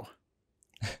pick though?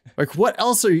 Like, what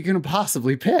else are you going to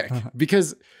possibly pick?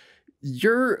 Because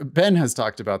Ben has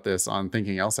talked about this on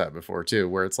Thinking LSAT before too,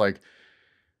 where it's like,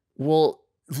 well,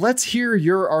 let's hear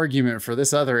your argument for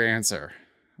this other answer.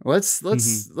 Let's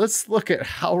look at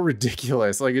how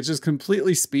ridiculous, like it's just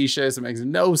completely specious. It makes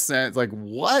no sense. Like,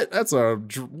 what? That's a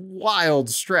wild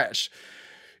stretch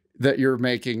that you're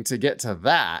making to get to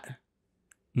that.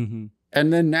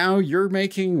 And then now you're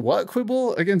making what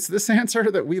quibble against this answer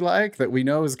that we like, that we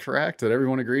know is correct, that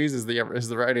everyone agrees is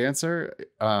the right answer.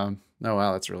 Oh,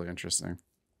 wow. That's really interesting.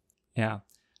 Yeah.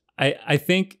 I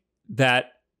think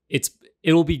that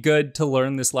it'll be good to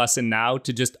learn this lesson now,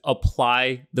 to just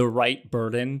apply the right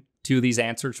burden to these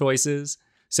answer choices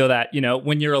so that,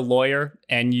 when you're a lawyer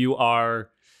and you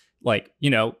are like,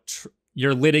 you're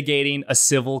litigating a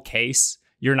civil case,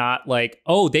 you're not like,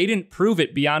 oh, they didn't prove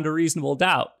it beyond a reasonable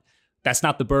doubt. That's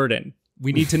not the burden.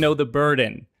 We need to know the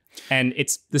burden. And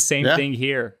it's the same thing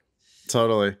here.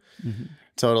 Totally.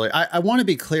 Totally. I want to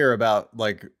be clear about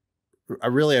like,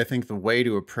 I think the way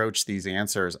to approach these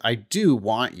answers, I do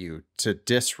want you to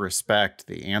disrespect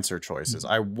the answer choices.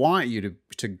 I want you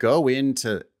to go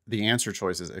into the answer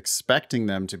choices expecting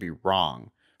them to be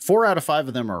wrong. 4 out of 5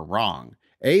 of them are wrong.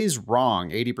 A's wrong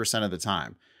 80% of the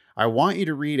time. I want you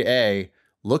to read A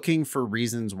looking for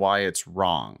reasons why it's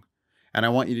wrong. And I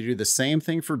want you to do the same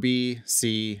thing for B,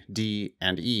 C, D,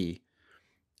 and E.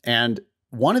 And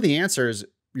one of the answers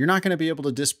you're not going to be able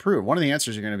to disprove. One of the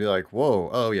answers you're going to be like, whoa,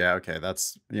 oh yeah, okay,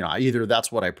 that's, either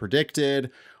that's what I predicted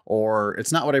or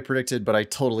it's not what I predicted, but I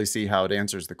totally see how it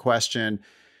answers the question.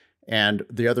 And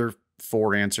the other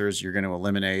 4 answers you're going to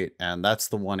eliminate, and that's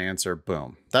the one answer,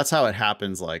 boom. That's how it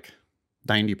happens like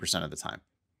 90% of the time.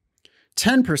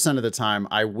 10% of the time,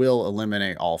 I will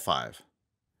eliminate all 5.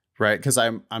 right? Because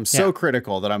I'm so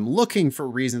critical that I'm looking for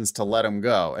reasons to let them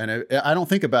go. And I don't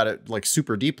think about it like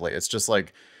super deeply. It's just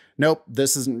like, nope,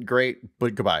 this isn't great,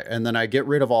 but goodbye. And then I get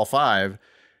rid of all 5.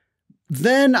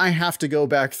 Then I have to go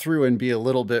back through and be a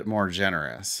little bit more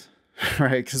generous,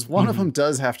 right? Because one of them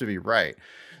does have to be right.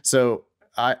 So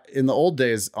in the old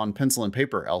days on pencil and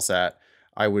paper LSAT,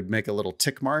 I would make a little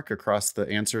tick mark across the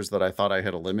answers that I thought I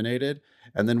had eliminated.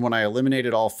 And then when I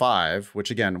eliminated all 5,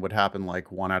 which again would happen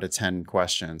like 1 out of 10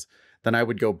 questions, then I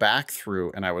would go back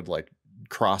through and I would like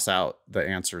cross out the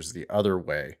answers the other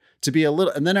way to be a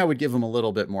little, and then I would give them a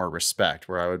little bit more respect,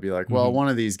 where I would be like, well, one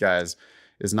of these guys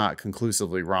is not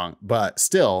conclusively wrong, but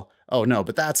still, oh no,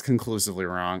 but that's conclusively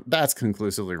wrong. That's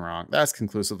conclusively wrong. That's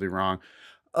conclusively wrong.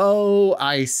 Oh,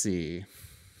 I see.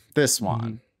 This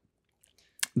one.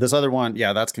 This other one,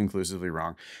 yeah, that's conclusively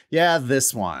wrong. Yeah,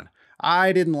 this one.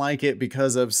 I didn't like it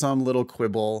because of some little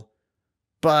quibble,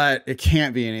 but it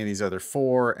can't be any of these other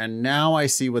 4. And now I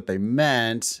see what they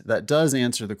meant. That does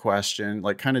answer the question,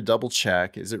 like kind of double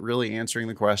check. Is it really answering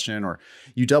the question? Or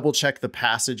you double check the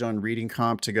passage on reading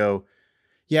comp to go,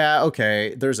 yeah,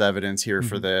 okay, there's evidence here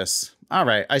for this. All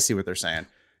right, I see what they're saying.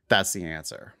 That's the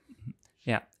answer.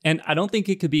 Yeah. And I don't think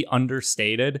it could be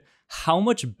understated how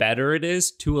much better it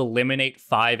is to eliminate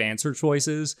 5 answer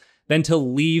choices than to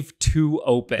leave 2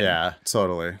 open. Yeah,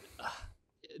 totally.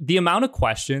 The amount of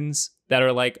questions that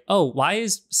are like, oh, why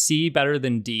is C better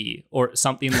than D or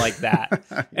something like that?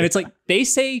 And it's like, they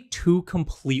say 2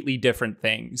 completely different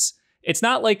things. It's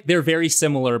not like they're very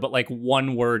similar, but like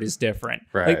one word is different.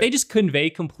 Right. Like they just convey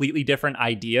completely different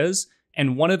ideas.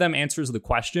 And one of them answers the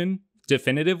question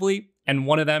definitively, and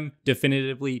one of them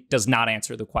definitively does not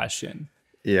answer the question.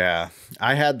 Yeah,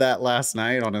 I had that last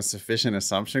night on a sufficient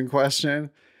assumption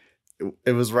question.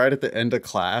 It was right at the end of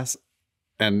class.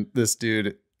 And this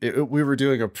dude, we were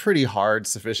doing a pretty hard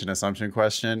sufficient assumption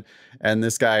question. And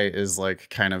this guy is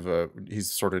like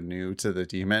he's sort of new to the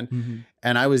demon.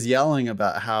 And I was yelling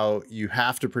about how you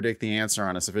have to predict the answer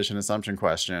on a sufficient assumption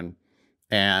question.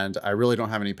 And I really don't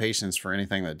have any patience for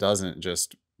anything that doesn't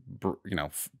just,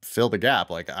 fill the gap.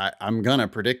 Like I'm going to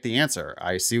predict the answer.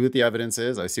 I see what the evidence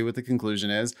is. I see what the conclusion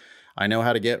is. I know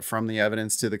how to get from the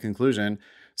evidence to the conclusion.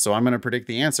 So I'm going to predict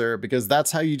the answer because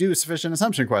that's how you do sufficient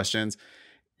assumption questions.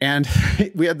 And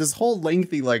we had this whole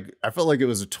lengthy, I felt like it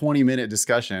was a 20-minute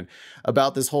discussion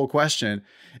about this whole question.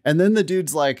 And then the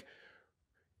dude's like,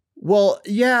 well,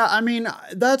 yeah, I mean,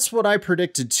 that's what I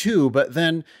predicted too. But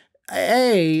then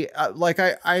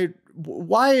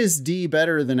why is D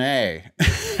better than A?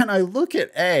 And I look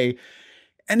at A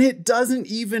and it doesn't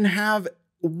even have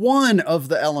one of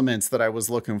the elements that I was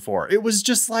looking for. It was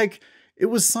just it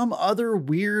was some other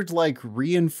weird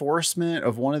reinforcement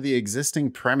of one of the existing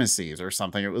premises or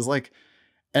something. It was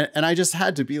and I just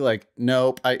had to be like,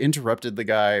 nope. I interrupted the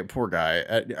guy, poor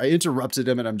guy. I interrupted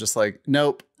him and I'm just like,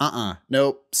 nope,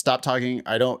 nope, stop talking.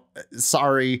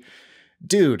 Sorry.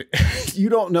 Dude, you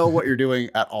don't know what you're doing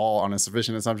at all on a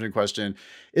sufficient assumption question.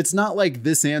 It's not like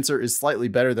this answer is slightly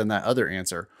better than that other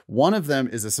answer. One of them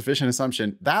is a sufficient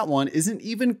assumption. That one isn't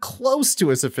even close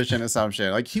to a sufficient assumption.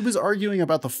 Like he was arguing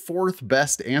about the 4th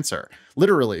best answer,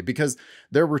 literally, because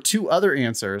there were 2 other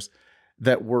answers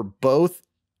that were both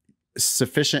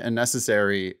sufficient and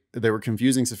necessary. They were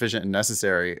confusing sufficient and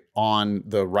necessary on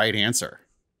the right answer.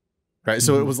 Right.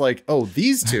 So it was like, oh,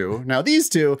 these 2,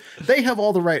 they have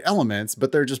all the right elements,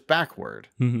 but they're just backward.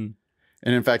 And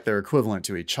in fact, they're equivalent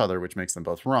to each other, which makes them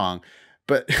both wrong.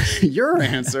 But your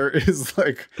answer is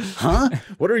like, huh?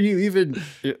 What are you even?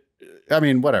 I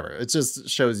mean, whatever. It just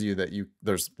shows you that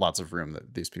there's lots of room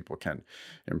that these people can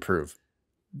improve.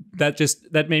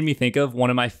 That made me think of one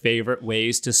of my favorite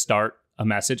ways to start a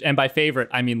message. And by favorite,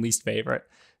 I mean least favorite.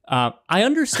 I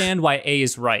understand why A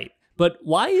is right, but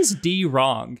why is D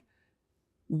wrong?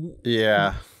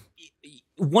 Yeah.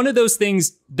 One of those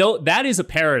things, though, that is a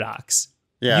paradox.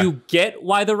 Yeah. You get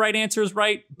why the right answer is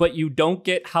right, but you don't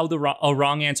get how a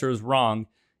wrong answer is wrong.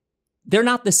 They're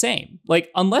not the same.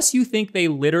 Unless you think they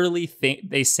literally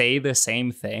they say the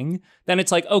same thing, then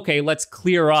it's like, okay, let's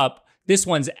clear up. This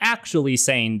one's actually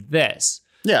saying this.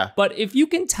 Yeah. But if you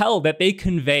can tell that they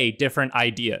convey different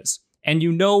ideas and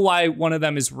you know why one of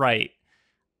them is right,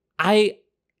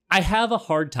 I have a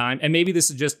hard time, and maybe this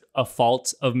is just a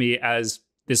fault of me as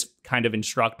this kind of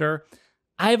instructor.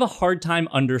 I have a hard time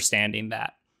understanding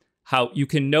that. How you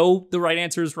can know the right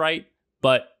answer is right,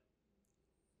 but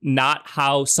not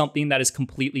how something that is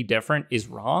completely different is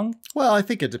wrong. Well, I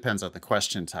think it depends on the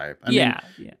question type. I mean,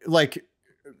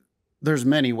 there's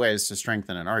many ways to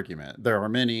strengthen an argument. There are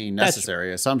many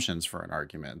necessary assumptions for an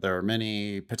argument. There are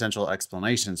many potential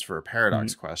explanations for a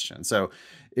paradox question. So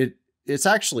it's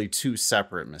actually two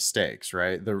separate mistakes,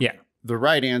 right? The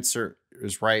right answer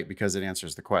is right because it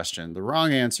answers the question. The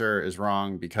wrong answer is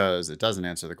wrong because it doesn't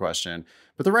answer the question.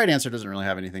 But the right answer doesn't really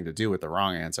have anything to do with the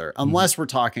wrong answer, unless we were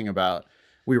talking about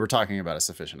a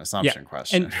sufficient assumption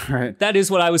question, and right? That is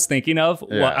what I was thinking of.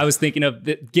 Yeah. Well, I was thinking of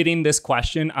getting this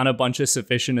question on a bunch of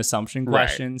sufficient assumption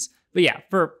questions. Right. But yeah,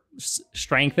 for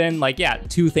strengthen, like, yeah,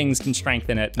 two things can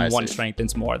strengthen it and one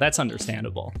strengthens more. That's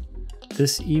understandable.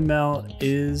 This email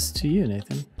is to you,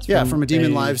 Nathan. It's from a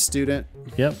Demon Live student.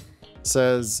 Yep.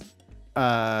 Says,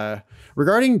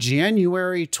 regarding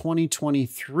January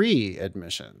 2023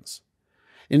 admissions,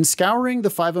 in scouring the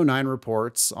 509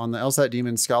 reports on the LSAT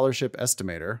Demon Scholarship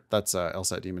Estimator, that's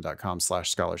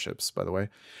lsatdemon.com/scholarships, by the way,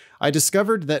 I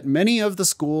discovered that many of the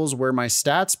schools where my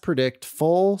stats predict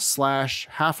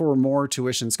full/half or more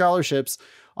tuition scholarships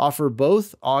offer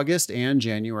both August and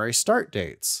January start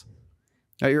dates.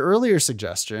 At your earlier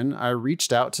suggestion, I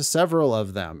reached out to several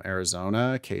of them: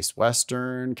 Arizona, Case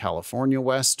Western, California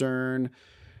Western.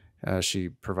 She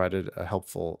provided a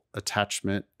helpful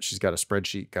attachment. She's got a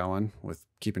spreadsheet going with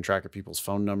keeping track of people's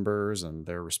phone numbers and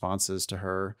their responses to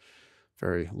her.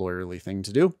 Very lawyerly thing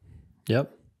to do.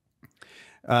 Yep.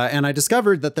 And I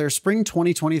discovered that their spring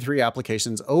 2023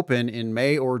 applications open in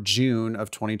May or June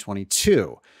of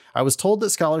 2022. I was told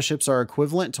that scholarships are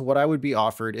equivalent to what I would be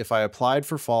offered if I applied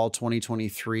for fall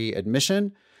 2023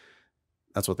 admission.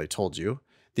 That's what they told you.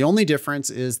 The only difference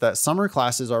is that summer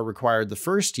classes are required the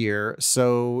first year,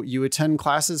 so you attend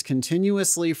classes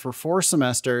continuously for 4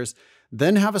 semesters,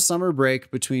 then have a summer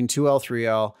break between 2L,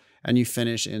 3L, and you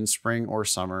finish in spring or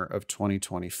summer of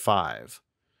 2025.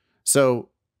 So,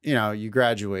 you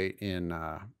graduate in,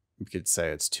 you could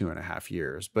say it's 2.5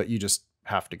 years, but you just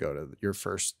have to go to your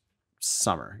first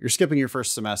summer. You're skipping your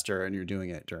first semester and you're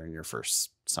doing it during your first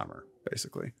summer,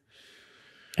 basically.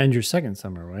 And your second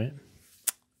summer, right?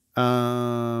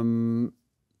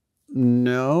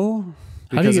 No.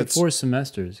 How do you get 4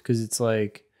 semesters? Because it's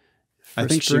like, I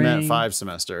think she meant 5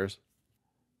 semesters.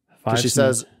 She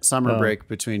says summer break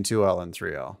between 2L and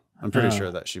 3L. I'm pretty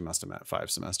sure that she must have meant 5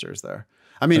 semesters there.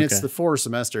 I mean, it's the 4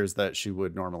 semesters that she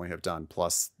would normally have done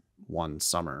plus 1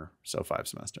 summer. So 5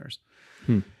 semesters.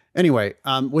 Anyway,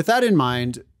 with that in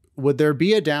mind, would there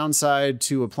be a downside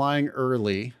to applying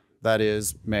early, that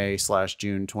is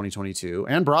May/June 2022,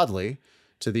 and broadly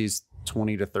to these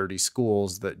 20 to 30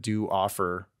 schools that do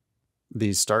offer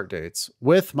these start dates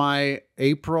with my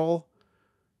April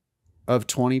of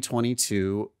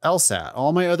 2022 LSAT?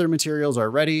 All my other materials are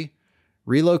ready.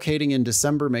 Relocating in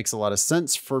December makes a lot of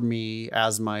sense for me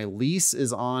as my lease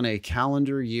is on a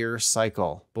calendar year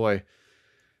cycle. Boy,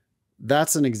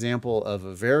 that's an example of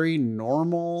a very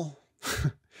normal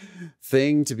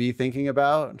thing to be thinking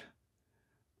about,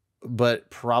 but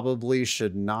probably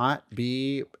should not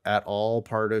be at all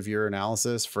part of your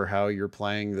analysis for how you're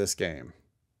playing this game.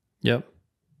 Yep.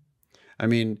 I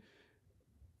mean,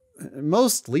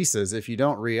 most leases, if you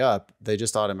don't re-up, they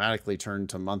just automatically turn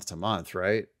to month,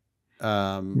 right?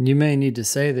 You may need to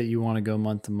say that you want to go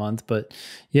month to month, but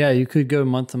yeah, you could go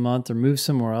month to month or move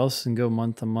somewhere else and go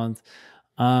month to month.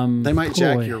 They might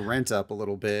jack your rent up a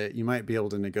little bit. You might be able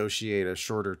to negotiate a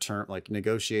shorter term, like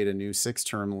negotiate a new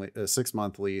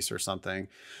 6-month lease or something.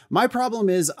 My problem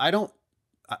is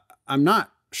I'm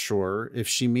not sure if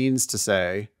she means to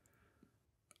say,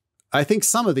 I think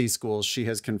some of these schools she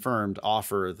has confirmed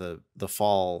offer the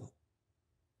fall,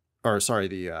 or sorry,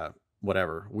 the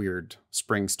whatever weird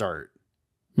spring start.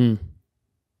 And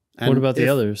what about the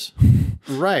others?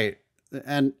 Right.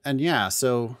 And yeah,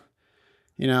 so,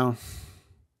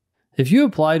 if you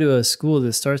apply to a school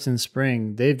that starts in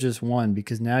spring, they've just won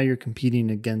because now they're competing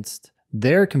against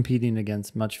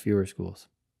much fewer schools.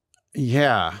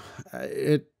 Yeah.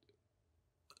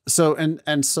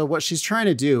 So what she's trying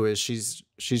to do is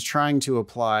she's trying to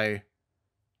apply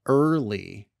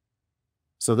early.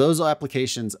 So those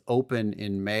applications open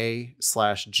in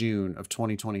May/June of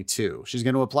 2022. She's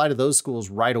going to apply to those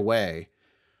schools right away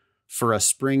for a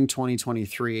spring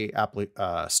 2023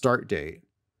 start date.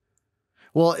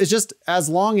 Well, it's just as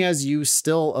long as you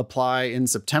still apply in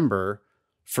September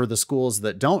for the schools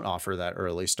that don't offer that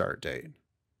early start date.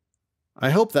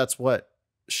 I hope that's what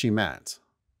she meant.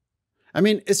 I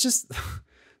mean, it's just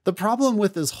the problem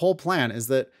with this whole plan is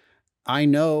that I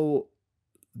know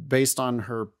based on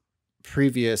her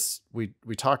previous, we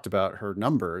talked about her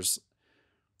numbers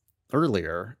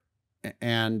earlier,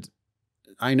 and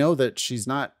I know that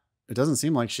it doesn't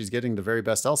seem like she's getting the very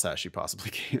best LSAT she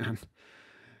possibly can.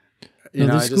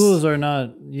 The schools are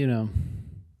not,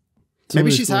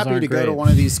 maybe she's happy to go to one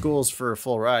of these schools for a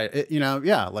full ride.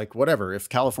 Like whatever. If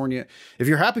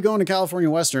you're happy going to California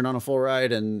Western on a full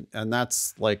ride and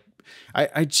that's like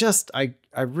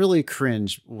I really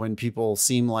cringe when people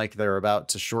seem like they're about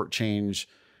to shortchange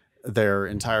their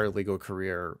entire legal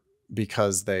career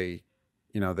because they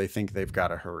think they've got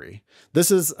to hurry.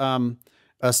 This is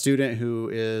a student who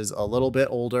is a little bit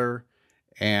older,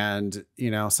 and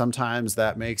sometimes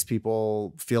that makes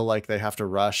people feel like they have to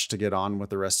rush to get on with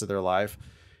the rest of their life.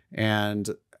 And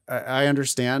I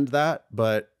understand that,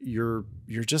 but you're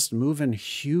just moving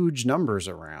huge numbers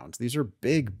around. These are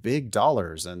big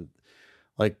dollars, and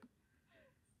like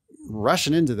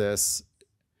rushing into this,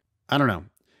 I don't know.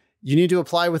 You need to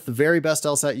apply with the very best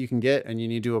LSAT you can get, and you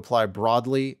need to apply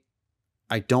broadly.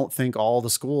 I don't think all the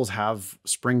schools have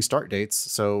spring start dates,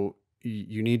 so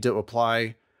you need to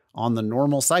apply on the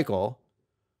normal cycle.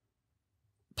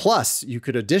 Plus, you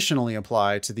could additionally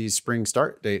apply to these spring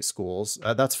start date schools.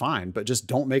 That's fine, but just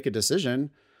don't make a decision.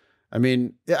 I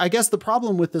mean, I guess the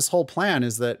problem with this whole plan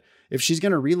is that if she's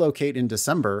going to relocate in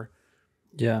December,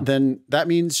 then that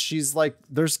means she's like,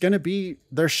 there should be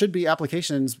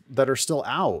applications that are still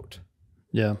out.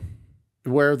 Yeah.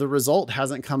 Where the result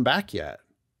hasn't come back yet.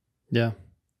 Yeah.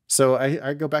 So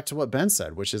I go back to what Ben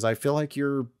said, which is I feel like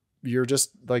you're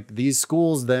just like, these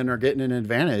schools then are getting an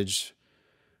advantage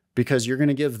because you're going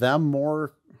to give them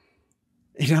more,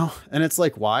 and it's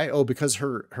like, why? Oh, because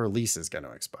her lease is going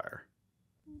to expire.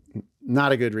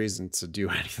 Not a good reason to do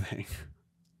anything.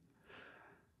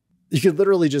 You could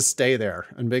literally just stay there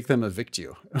and make them evict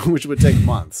you, which would take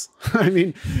months. I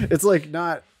mean, it's like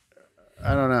I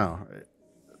don't know.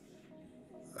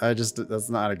 That's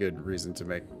not a good reason to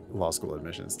make law school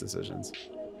admissions decisions.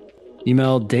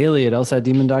 Email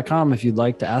daily@lsatdemon.com if you'd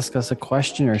like to ask us a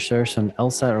question or share some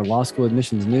LSAT or law school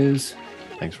admissions news.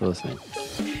 Thanks for listening.